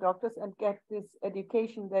medical doctors and get this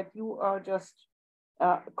education that you are just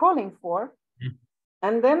calling for. Mm.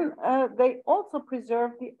 And then they also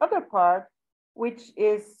preserve the other part, which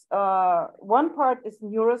is one part is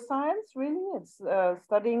neuroscience, really. It's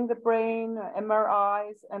studying the brain,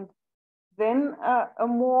 MRIs, and then a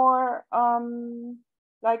more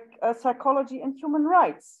like psychology and human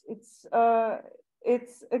rights.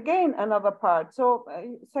 It's again another part. So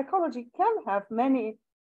psychology can have many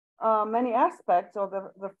aspects,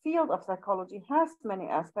 or the field of psychology has many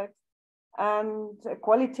aspects. And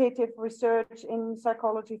qualitative research in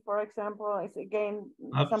psychology, for example, is again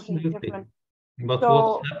something different. But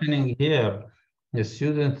what's happening here, the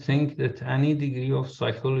students think that any degree of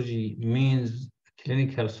psychology means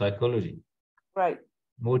clinical psychology. Right.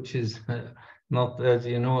 Which is not, as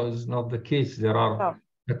you know, is not the case. There are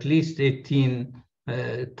at least 18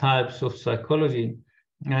 types of psychology.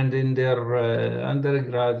 And in their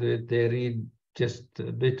undergraduate, they read just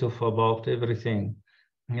a bit of about everything.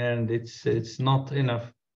 And it's not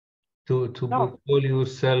enough to call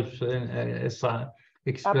yourself a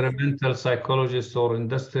experimental psychologist or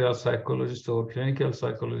industrial psychologist or clinical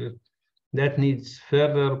psychologist. That needs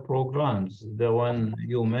further programs, the one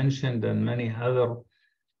you mentioned and many other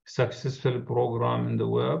successful programs in the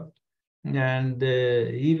world, and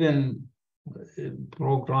even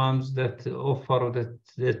programs that offer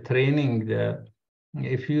the training there.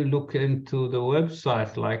 If you look into the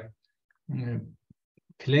website like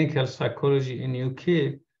clinical psychology in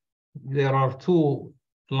UK, there are two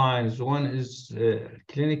lines. One is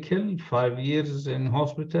clinical, 5 years in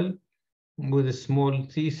hospital with a small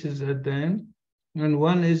thesis at the end. And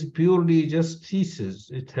one is purely just thesis.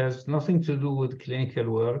 It has nothing to do with clinical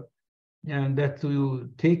work, and that you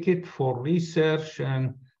take it for research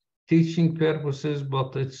and teaching purposes,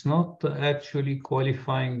 but it's not actually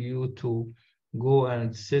qualifying you to go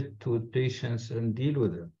and sit with patients and deal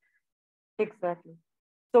with them. Exactly.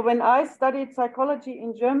 So when I studied psychology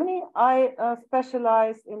in Germany, I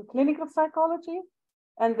specialized in clinical psychology.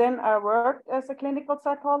 And then I worked as a clinical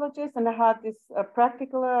psychologist, and I had this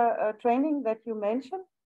practical training that you mentioned.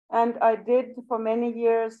 And I did for many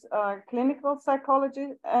years clinical psychology,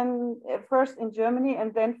 and first in Germany,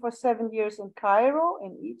 and then for 7 years in Cairo,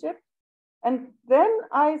 in Egypt. And then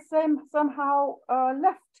I somehow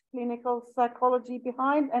left clinical psychology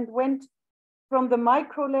behind and went from the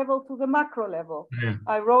micro level to the macro level. Yeah.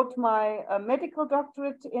 I wrote my medical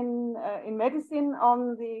doctorate in medicine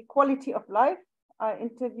on the quality of life I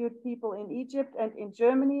interviewed people in Egypt and in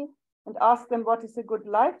Germany and asked them what is a good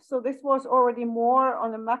life. So this was already more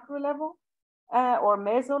on a macro level or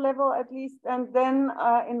meso level at least. And then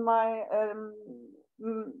in my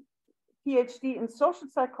PhD in social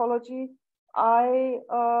psychology, I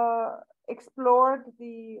explored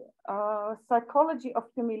the psychology of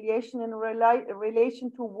humiliation in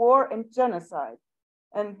relation to war and genocide.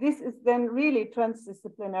 And this is then really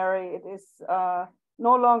transdisciplinary. It is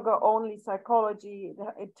no longer only psychology.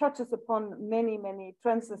 It touches upon many, many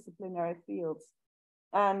transdisciplinary fields.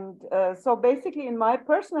 And so basically in my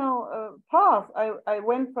personal path, I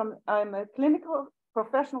went from, I'm a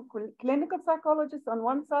professional clinical psychologist on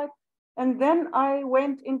one side, and then I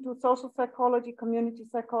went into social psychology, community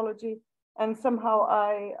psychology, and somehow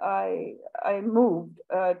I moved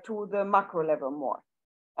to the macro level more.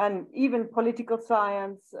 And even political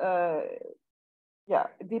science, yeah,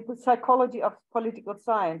 the psychology of political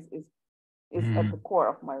science is at the core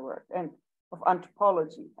of my work, and of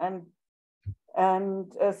anthropology.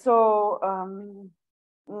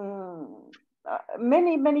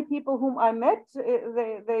 Many people whom I met,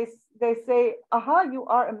 they say, aha, you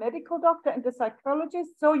are a medical doctor and a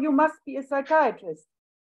psychologist, so you must be a psychiatrist.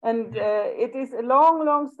 And it is a long,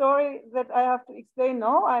 long story that I have to explain.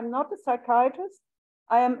 No, I'm not a psychiatrist.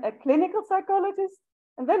 I am a clinical psychologist,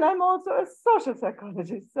 and then I'm also a social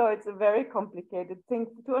psychologist. So it's a very complicated thing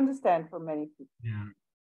to understand for many people. Yeah.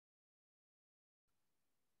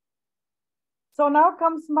 So now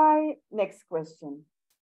comes my next question.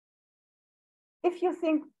 If you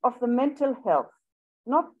think of the mental health,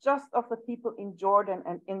 not just of the people in Jordan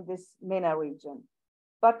and in this MENA region,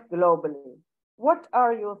 but globally, what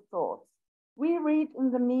are your thoughts? We read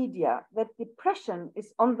in the media that depression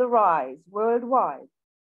is on the rise worldwide.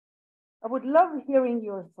 I would love hearing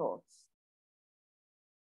your thoughts.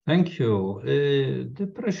 Thank you.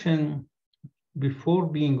 Depression, before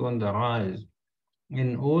being on the rise,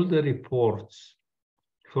 in all the reports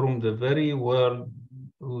from the very world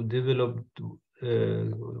who developed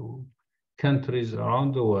countries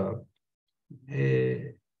around the world,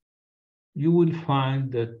 you will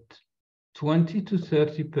find that 20 to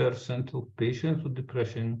 30% of patients with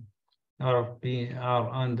depression are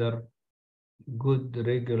under good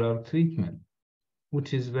regular treatment,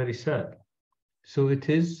 which is very sad. So it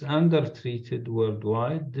is undertreated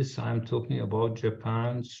worldwide. This I'm talking about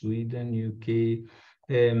Japan, Sweden, UK,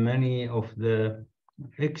 many of the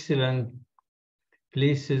excellent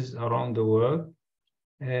places around the world.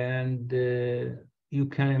 And you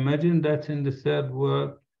can imagine that in the third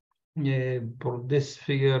world, this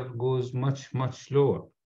figure goes much, much lower.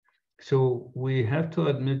 So we have to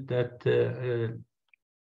admit that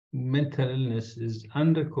mental illness is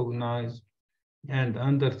unrecognized and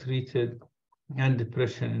undertreated, and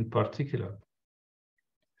depression in particular.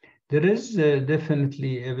 There is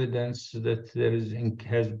definitely evidence that there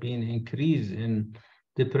has been increase in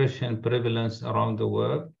depression prevalence around the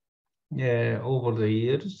world over the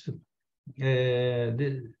years,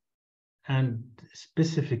 and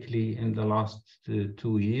specifically in the last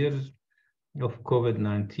 2 years of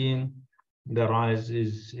COVID-19, the rise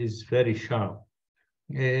is very sharp.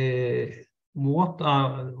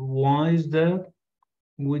 Why is that?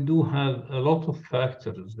 We do have a lot of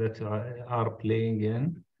factors that are playing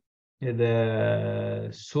in. The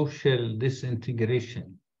social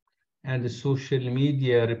disintegration and the social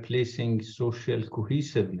media replacing social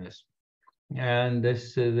cohesiveness, and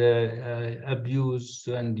this, the abuse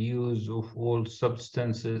and use of all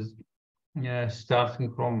substances,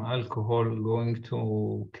 starting from alcohol, going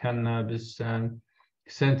to cannabis and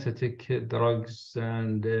synthetic drugs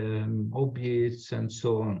and opiates and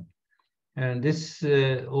so on. And this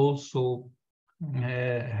also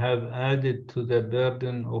have added to the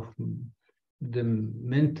burden of the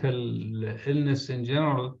mental illness in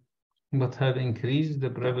general, but have increased the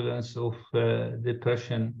prevalence of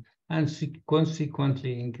depression and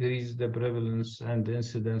consequently increased the prevalence and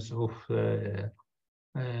incidence of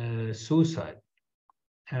suicide.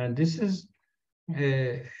 And this is,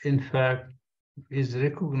 in fact, is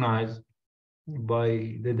recognized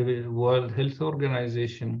by the World Health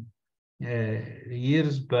Organization.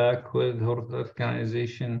 Years back, World Health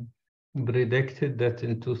Organization predicted that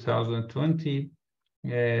in 2020,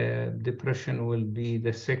 depression will be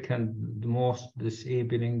the second most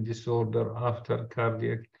disabling disorder after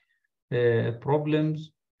cardiac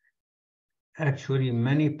problems. Actually,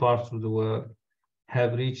 many parts of the world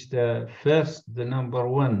have reached the number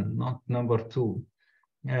one, not number two,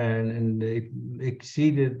 and they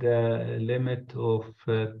exceeded the limit of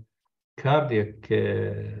cardiac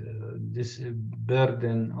this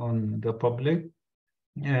burden on the public.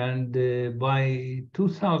 And by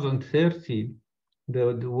 2030,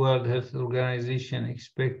 the World Health Organization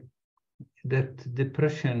expect that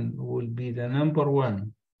depression will be the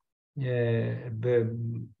 #1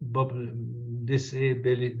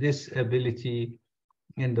 disability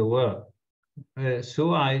in the world.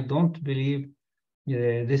 So I don't believe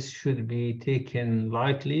this should be taken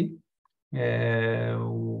lightly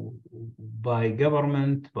by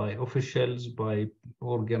government, by officials, by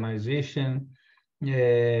organization,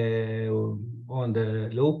 on the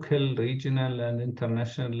local, regional, and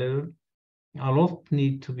international level. A lot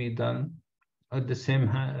need to be done. At the same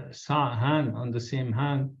hand, on the same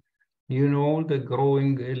hand, you know, the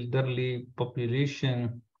growing elderly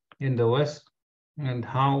population in the West and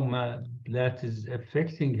how that is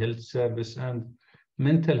affecting health service and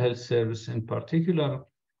mental health service in particular,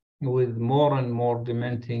 with more and more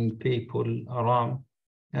dementing people around,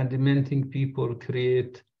 and dementing people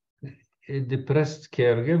create depressed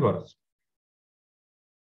caregivers.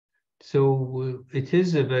 So it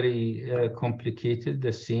is a very complicated,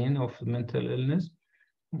 the scene of mental illness,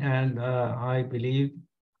 and I believe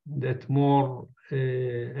that more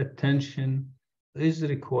attention is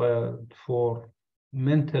required for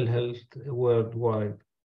mental health worldwide.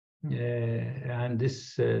 And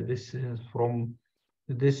this is from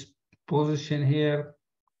this position here,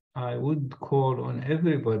 I would call on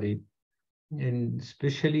everybody, and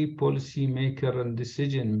especially policymakers and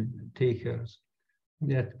decision takers,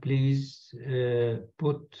 that please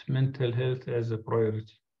put mental health as a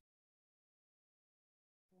priority.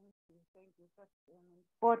 Thank you. That's an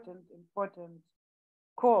important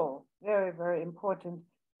call. Very, very important.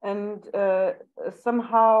 And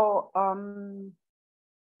somehow,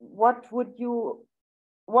 what would you?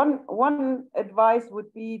 One advice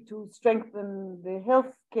would be to strengthen the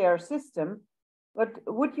healthcare system, but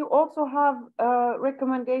would you also have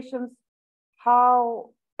recommendations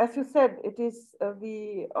how, as you said, it is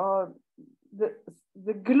the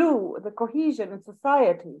glue, the cohesion in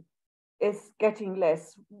society is getting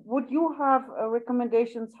less. Would you have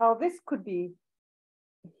recommendations how this could be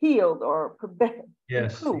healed or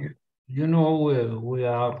Yes, improved? you know, we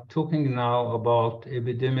are talking now about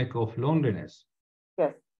epidemic of loneliness.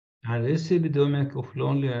 Yes. And this epidemic of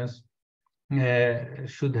loneliness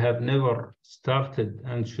should have never started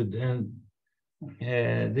and should end.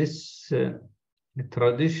 This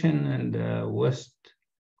tradition in the West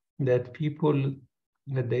that people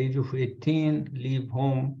at the age of 18 leave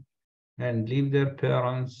home and leave their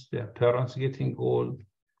parents getting old,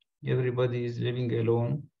 everybody is living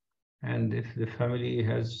alone. And if the family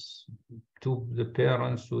has the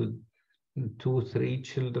parents with 2, 3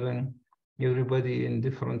 children, everybody in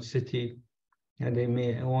different city, and they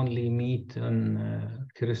may only meet on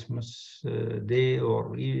Christmas Day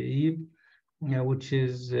or Eve, which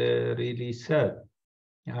is really sad.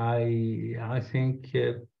 I think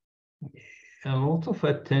a lot of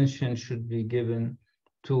attention should be given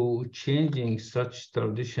to changing such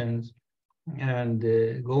traditions and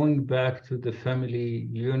going back to the family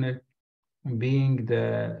unit being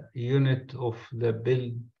the unit of the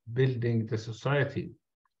building the society.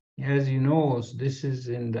 As you know, this is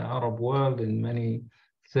in the Arab world, in many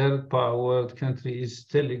third world countries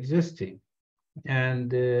still existing.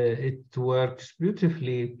 And it works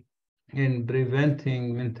beautifully in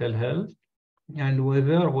preventing mental health. And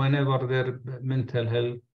whenever there's mental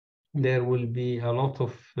health, there will be a lot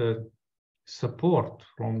of support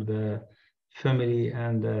from the family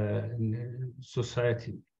and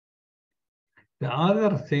society. The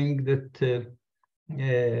other thing that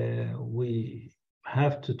we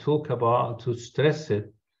have to talk about, to stress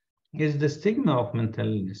it, is the stigma of mental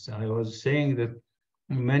illness. I was saying that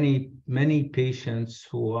many patients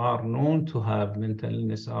who are known to have mental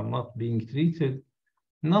illness are not being treated,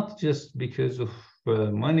 not just because of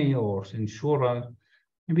money or insurance,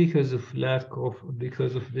 because of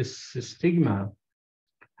this stigma.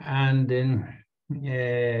 And then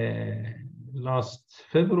last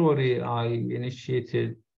February, I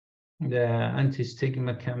initiated the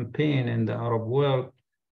anti-stigma campaign in the Arab world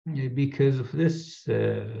because of this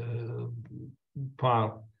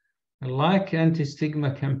part. Like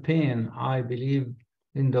anti-stigma campaign, I believe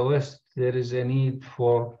in the West there is a need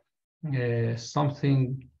for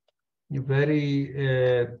something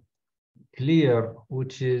very clear,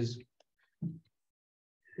 which is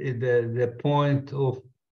the point of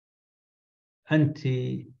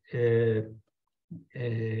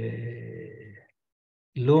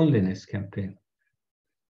anti-loneliness campaign.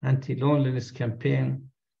 Anti-loneliness campaign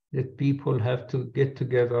that people have to get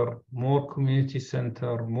together, more community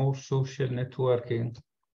center, more social networking,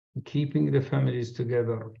 keeping the families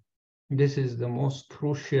together. This is the most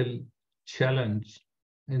crucial challenge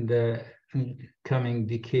in the coming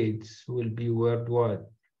decades will be worldwide.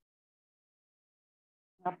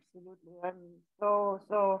 Absolutely. I'm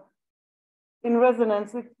so in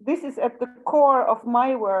resonance. This is at the core of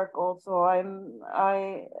my work also.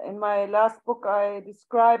 In my last book, I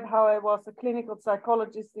describe how I was a clinical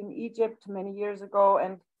psychologist in Egypt many years ago,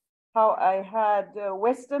 and how I had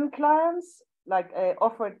Western clients, like I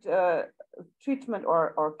offered treatment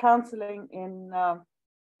or counseling in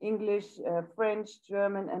English, French,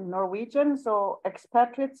 German, and Norwegian. So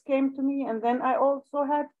expatriates came to me, and then I also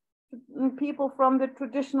had people from the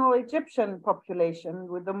traditional Egyptian population.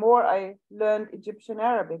 With the more I learned Egyptian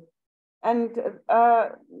Arabic, and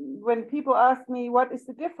when people ask me what is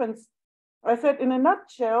the difference, I said, in a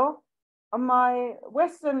nutshell, my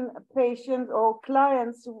Western patients or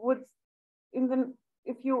clients would,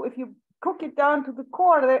 if you cook it down to the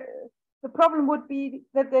core, the problem would be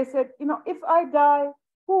that they said, if I die,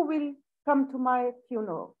 who will come to my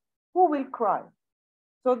funeral? Who will cry?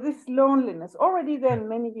 So this loneliness, already then,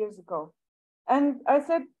 many years ago. And I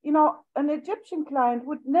said, an Egyptian client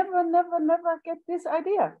would never get this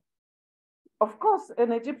idea. Of course,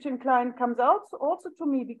 an Egyptian client comes out also to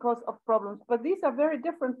me because of problems, but these are very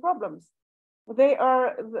different problems. They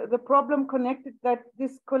are the problem connected that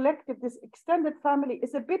this collective, this extended family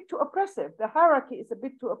is a bit too oppressive. The hierarchy is a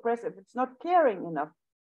bit too oppressive. It's not caring enough,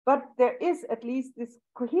 but there is at least this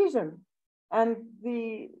cohesion and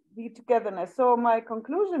the togetherness. So my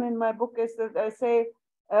conclusion in my book is that I say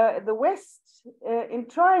the West, in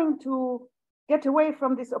trying to get away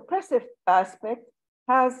from this oppressive aspect,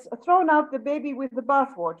 has thrown out the baby with the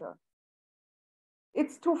bathwater.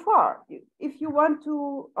 It's too far. If you want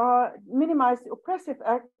to minimize the oppressive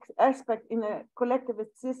aspect in a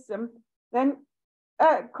collectivist system, then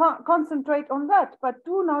concentrate on that, but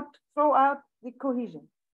do not throw out the cohesion.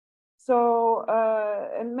 So,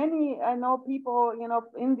 and I know people,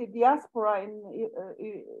 in the diaspora,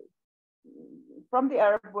 from the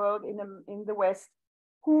Arab world in the West,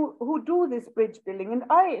 who do this bridge building. And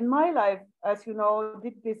I, in my life, as you know,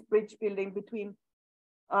 did this bridge building between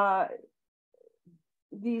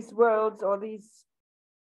these worlds or these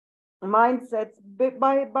mindsets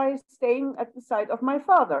by staying at the side of my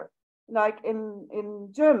father, like in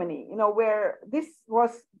Germany, where this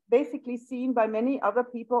was basically seen by many other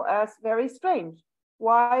people as very strange.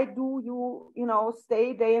 Why do you,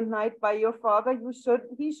 stay day and night by your father?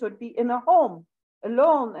 He should be in a home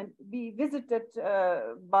alone and be visited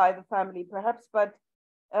by the family, perhaps, but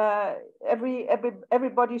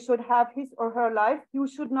everybody should have his or her life. You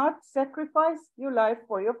should not sacrifice your life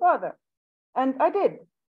for your father. And I did.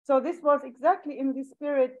 So this was exactly in the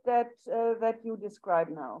spirit that you describe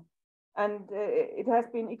now. And it has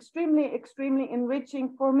been extremely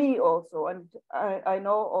enriching for me also, and I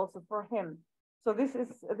know also for him. So this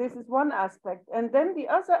is one aspect. And then the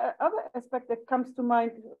other aspect that comes to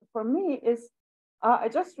mind for me is I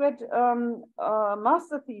just read a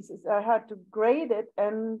master thesis. I had to grade it,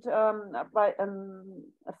 and by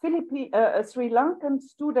a Sri Lankan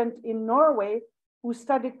student in Norway who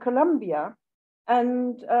studied Colombia,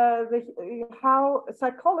 and how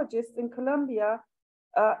psychologists in Colombia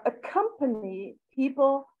accompany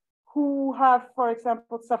people who have, for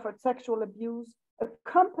example, suffered sexual abuse,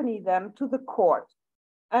 accompany them to the court.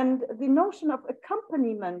 And the notion of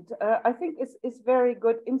accompaniment, I think, is very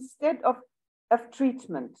good instead of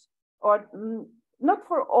treatment, or not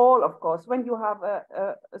for all, of course, when you have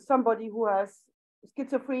somebody who has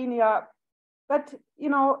schizophrenia, but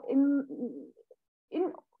in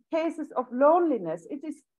cases of loneliness, it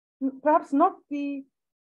is perhaps not the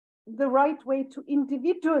right way to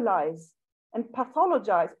individualize and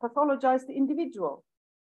pathologize the individual.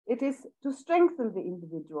 It is to strengthen the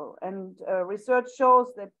individual. And research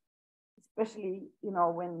shows that, especially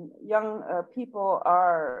when young people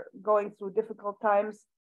are going through difficult times,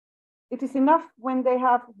 it is enough when they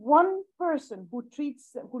have one person who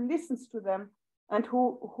listens to them, and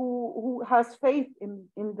who has faith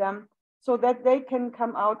in them, so that they can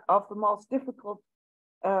come out of the most difficult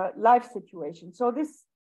life situation. So this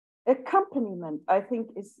accompaniment, I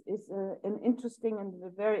think, is an interesting and a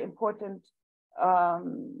very important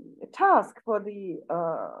task for the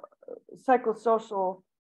psychosocial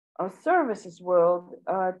services world,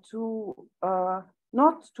 to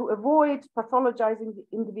not to avoid pathologizing the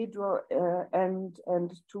individual, and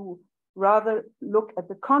to rather look at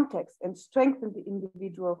the context and strengthen the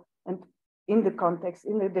individual, and in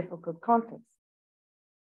the difficult context.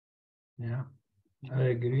 Yeah, I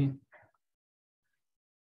agree.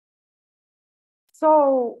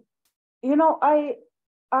 So, I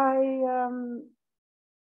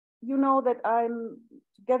that I'm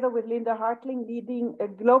together with Linda Hartling leading a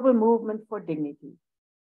global movement for dignity.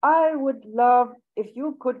 I would love if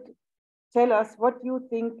you could tell us what you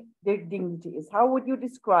think their dignity is. How would you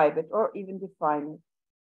describe it or even define it?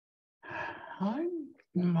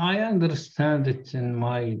 I understand it in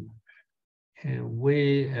my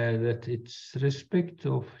way that it's respect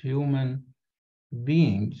of human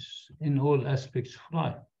beings in all aspects of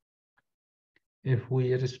life. If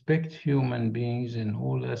we respect human beings in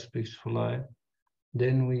all aspects of life,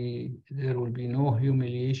 then there will be no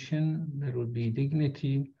humiliation, there will be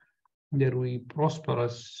dignity, there will be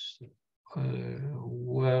prosperous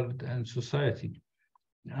world and society.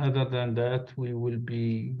 Other than that, we will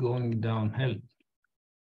be going downhill.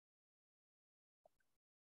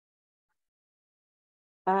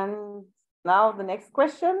 And now the next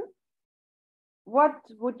question. What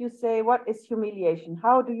would you say, what is humiliation?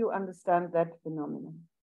 How do you understand that phenomenon?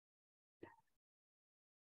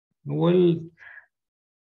 Well,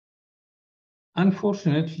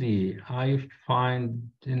 unfortunately, I find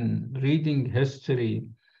in reading history,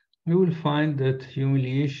 you will find that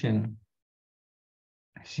humiliation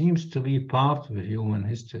seems to be part of human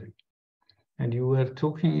history. And you were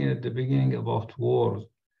talking at the beginning about wars.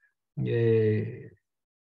 We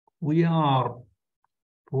are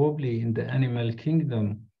probably in the animal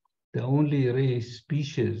kingdom, the only race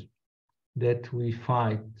species that we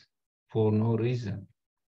fight for no reason.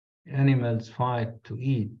 Animals fight to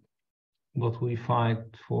eat, but we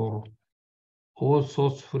fight for all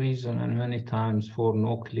sorts of reasons and many times for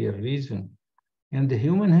no clear reason. And the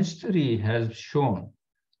human history has shown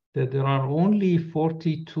that there are only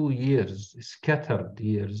 42 years, scattered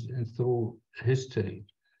years through history,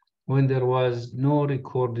 when there was no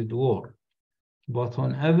recorded war. But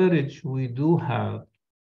on average, we do have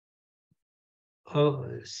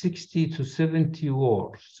 60 to 70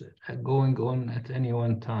 wars going on at any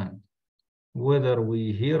one time, whether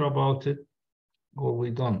we hear about it or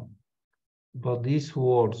we don't. But these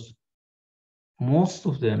wars, most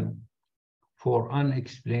of them for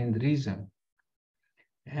unexplained reason.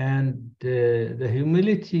 And the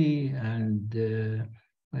humility and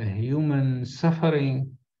human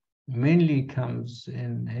suffering mainly comes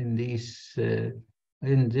in this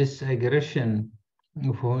aggression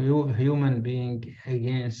of human being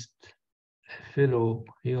against fellow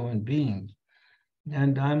human beings.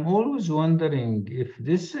 And I'm always wondering if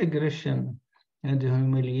this aggression and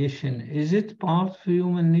humiliation, is it part of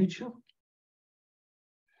human nature?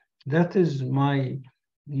 That is my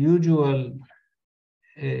usual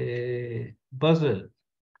puzzle.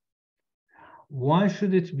 Why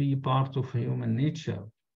should it be part of human nature?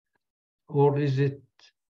 Or is it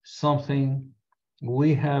something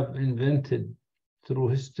we have invented through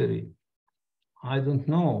history? I don't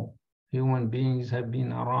know. Human beings have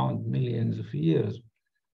been around millions of years.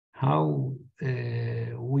 How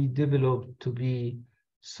we developed to be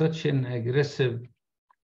such an aggressive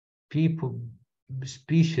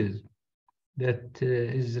species that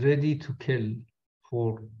is ready to kill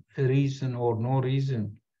for a reason or no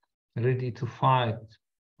reason, ready to fight,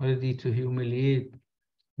 ready to humiliate,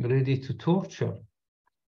 ready to torture.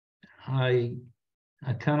 I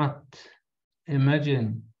cannot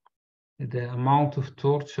imagine the amount of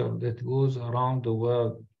torture that goes around the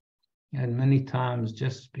world, and many times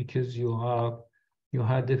just because you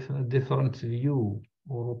had a different view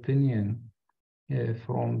or opinion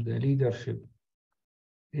from the leadership.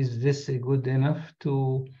 Is this good enough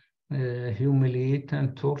to humiliate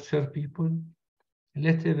and torture people?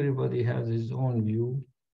 Let everybody have his own view,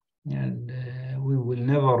 and we will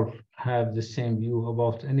never have the same view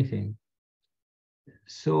about anything.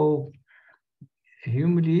 So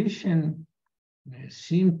humiliation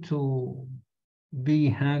seemed to be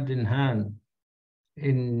hand in hand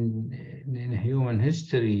in human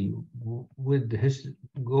history with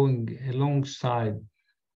going alongside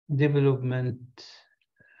development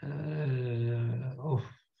of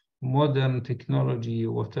modern technology,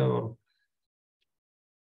 whatever.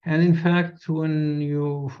 And in fact, when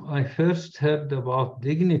I first heard about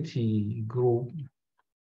Dignity Group,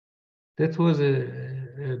 that was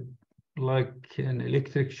like an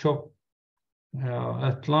electric shock.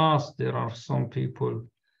 At last, there are some people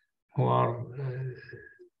who are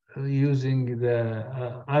using the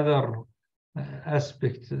other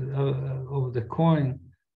aspect of the coin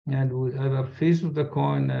and with other face of the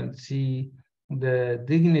coin and see the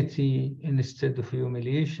dignity instead of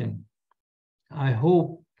humiliation. I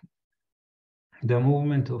hope the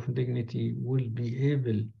movement of dignity will be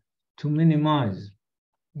able to minimize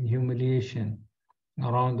humiliation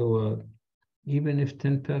around the world, even if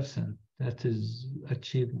 10%, that is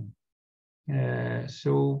achievement.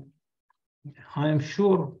 So I am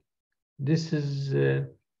sure this is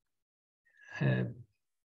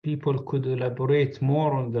people could elaborate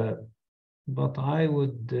more on that, but I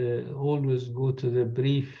would always go to the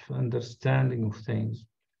brief understanding of things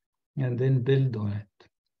and then build on it.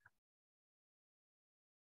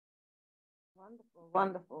 Wonderful,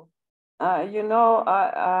 wonderful. You know,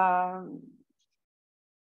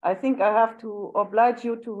 I think I have to oblige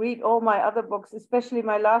you to read all my other books, especially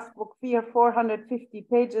my last book, 450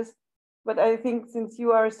 pages. But I think since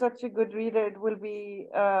you are such a good reader, it will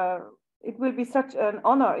be such an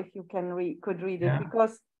honor if you could read it,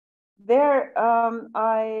 because there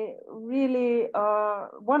I really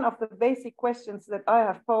one of the basic questions that I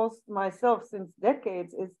have posed myself since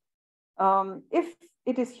decades is if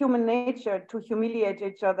it is human nature to humiliate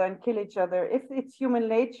each other and kill each other, if it's human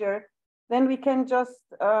nature, then we can just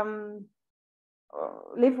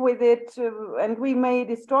live with it and we may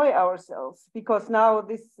destroy ourselves, because now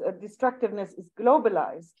this destructiveness is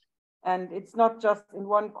globalized and it's not just in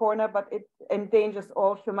one corner, but it endangers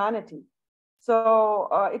all humanity. So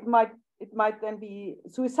it might then be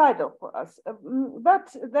suicidal for us.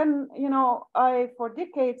 But then, you know, for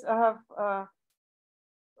decades I have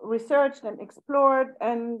researched and explored,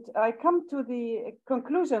 and I come to the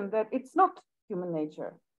conclusion that it's not human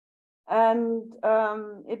nature. And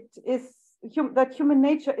it is that human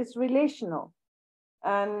nature is relational,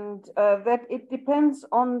 and that it depends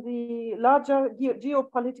on the larger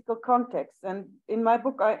geopolitical context. And in my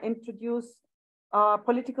book, I introduce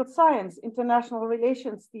political science, international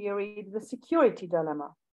relations theory, the security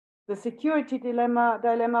dilemma. The security dilemma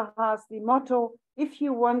has the motto, if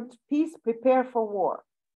you want peace, prepare for war.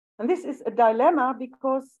 And this is a dilemma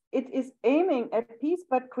because it is aiming at peace,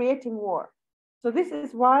 but creating war. So this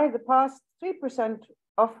is why the past 3%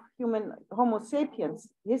 of human Homo sapiens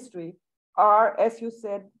history are, as you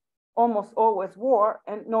said, almost always war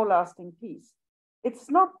and no lasting peace.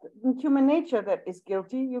 It's not human nature that is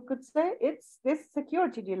guilty, you could say. It's this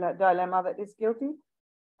security dilemma that is guilty.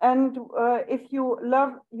 And if you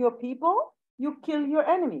love your people, you kill your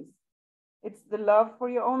enemies. It's the love for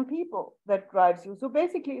your own people that drives you. So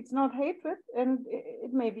basically, it's not hatred, and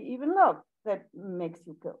it may be even love that makes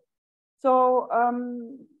you kill. So,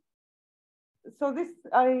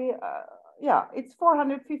 it's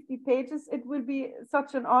 450 pages. It will be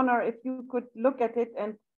such an honor if you could look at it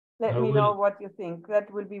and let me know what you think.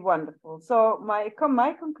 That will be wonderful. So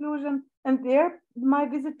my conclusion, and there my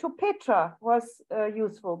visit to Petra was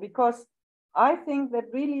useful, because I think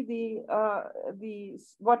that really the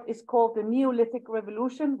what is called the Neolithic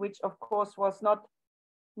Revolution, which of course was not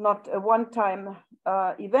a one-time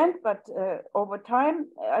event, but over time,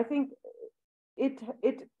 I think it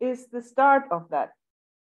is the start of that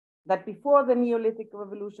before the Neolithic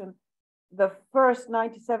Revolution, the first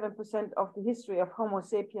 97% of the history of Homo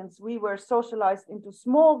sapiens, we were socialized into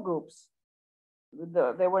small groups.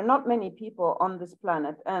 There were not many people on this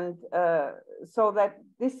planet. And so that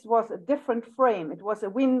this was a different frame. It was a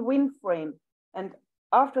win-win frame. And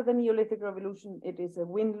after the Neolithic Revolution, it is a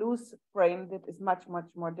win-lose frame that is much, much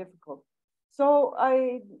more difficult. So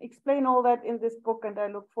I explain all that in this book, and I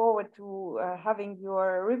look forward to having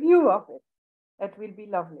your review of it. That will be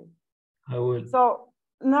lovely. I will. So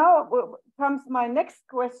now comes my next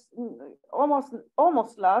question,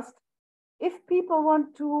 almost last. If people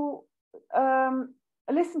want to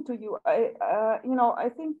listen to you, I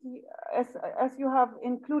think as you have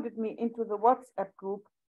included me into the WhatsApp group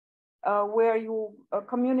where you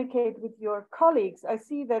communicate with your colleagues, I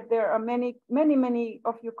see that there are many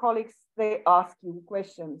of your colleagues. They ask you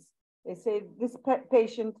questions. They say this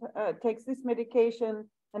patient takes this medication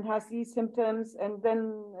and has these symptoms, and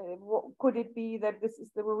then could it be that this is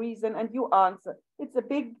the reason? And you answer. It's a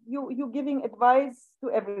big, you giving advice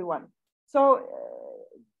to everyone. So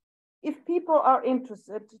if people are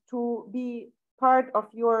interested to be part of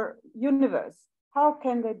your universe, how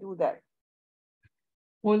can they do that?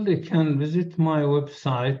 Well, they can visit my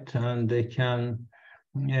website, and they can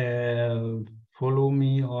follow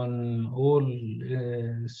me on all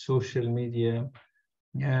social media.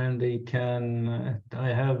 And they can, I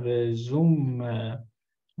have a Zoom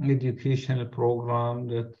educational program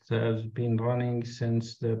that has been running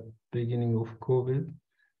since the beginning of COVID.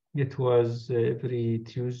 It was every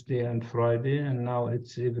Tuesday and Friday, and now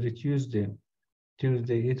it's every Tuesday,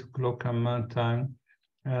 8 o'clock Amman time.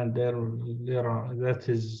 And that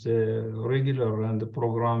is regular, and the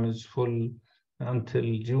program is full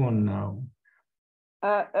until June now.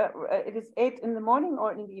 It is 8 in the morning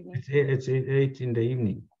or in the evening? It's 8 in the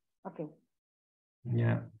evening. Okay.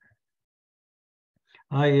 Yeah.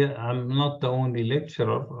 I am not the only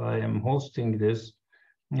lecturer. I am hosting this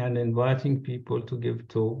and inviting people to give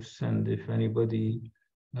talks. And if anybody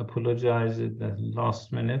apologizes at the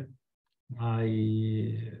last minute, I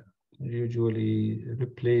usually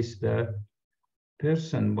replace that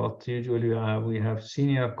person, but usually we have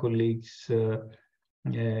senior colleagues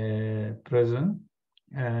present,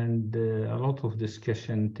 and a lot of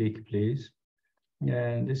discussion take place.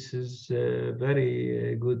 And this is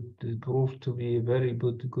very good, proved to be a very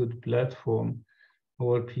good platform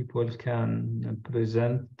where people can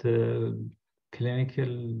present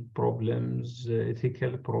clinical problems,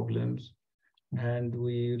 ethical problems, and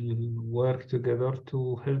we'll work together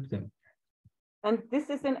to help them. And this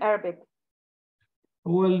is in Arabic?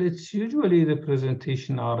 Well, it's usually the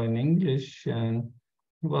presentation are in English,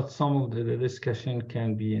 but some of the discussion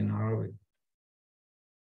can be in Arabic.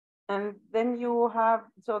 And then you have,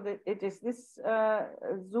 so that it is this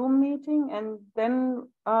Zoom meeting, and then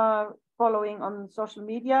following on social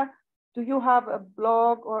media. Do you have a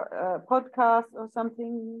blog or a podcast or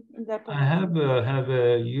something in that I have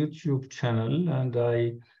a YouTube channel, and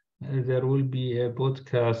there will be a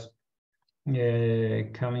podcast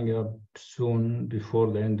coming up soon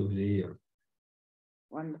before the end of the year.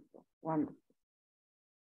 Wonderful, wonderful.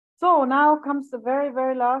 So now comes the very,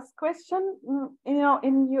 very last question.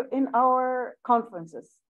 In our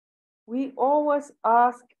conferences, we always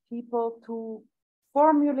ask people to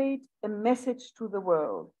formulate a message to the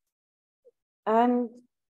world. And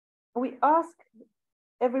we ask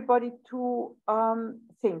everybody to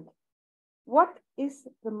think, what is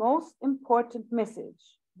the most important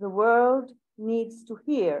message the world needs to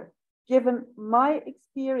hear, given my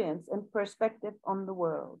experience and perspective on the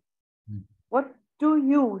world? What do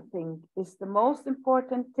you think is the most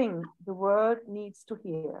important thing the world needs to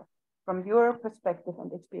hear from your perspective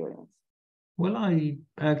and experience? Well, I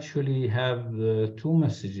actually have two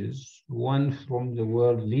messages, one from the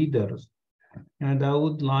world leaders, and I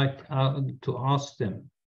would like to ask them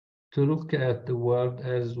to look at the world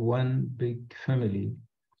as one big family,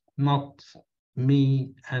 not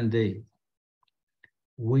me and they,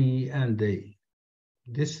 we and they.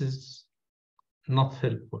 This is not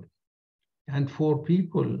helpful. And for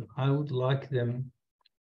people, I would like them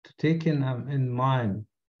to take in mind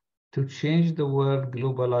to change the word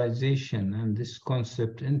globalization and this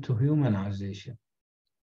concept into humanization.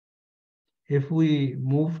 If we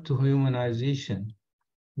move to humanization,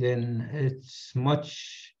 then it's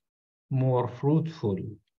much more fruitful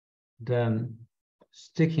than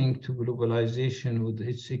sticking to globalization with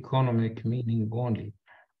its economic meaning only.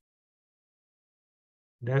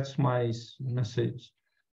 That's my message,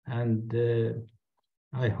 and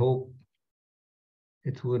I hope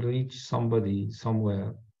it will reach somebody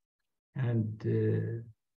somewhere and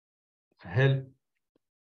help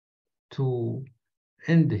to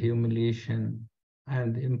end the humiliation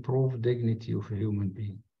and improve dignity of a human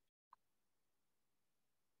being.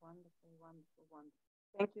 Wonderful, wonderful, wonderful.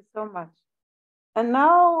 Thank you so much. And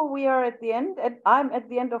now we are at the end, and I'm at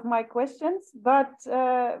the end of my questions, but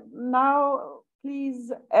now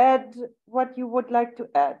please add what you would like to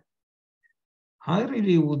add. I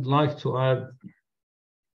really would like to add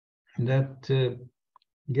that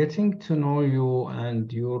getting to know you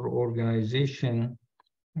and your organization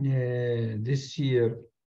this year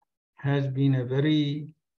has been a very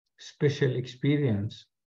special experience.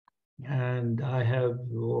 And I have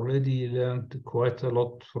already learned quite a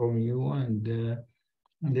lot from you and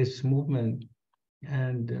this movement.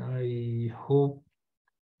 And I hope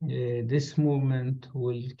this movement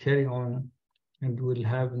will carry on and will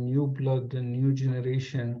have new blood and new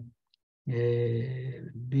generation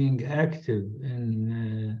being active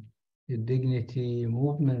in the dignity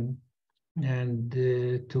movement and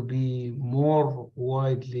to be more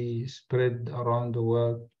widely spread around the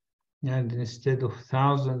world. And instead of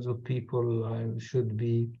thousands of people, I should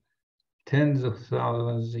be tens of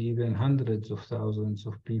thousands, even hundreds of thousands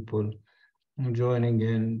of people joining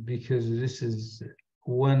in, because this is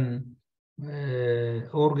one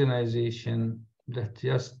organization that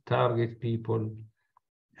just target people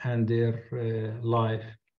and their life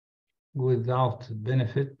without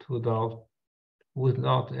benefit,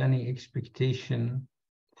 without any expectation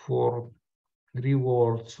for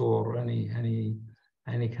rewards or anything,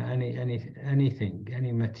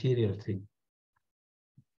 any material thing.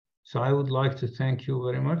 So I would like to thank you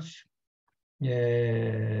very much.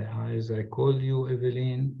 As I call you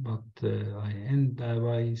Evelyn, but I end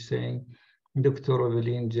by saying Dr.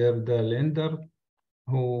 Evelyn Gerda Lender,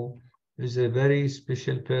 who is a very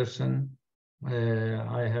special person.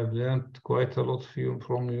 I have learned quite a lot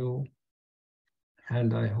from you,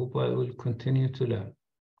 and I hope I will continue to learn.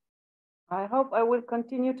 I hope I will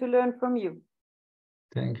continue to learn from you.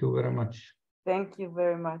 Thank you very much. Thank you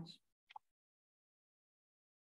very much.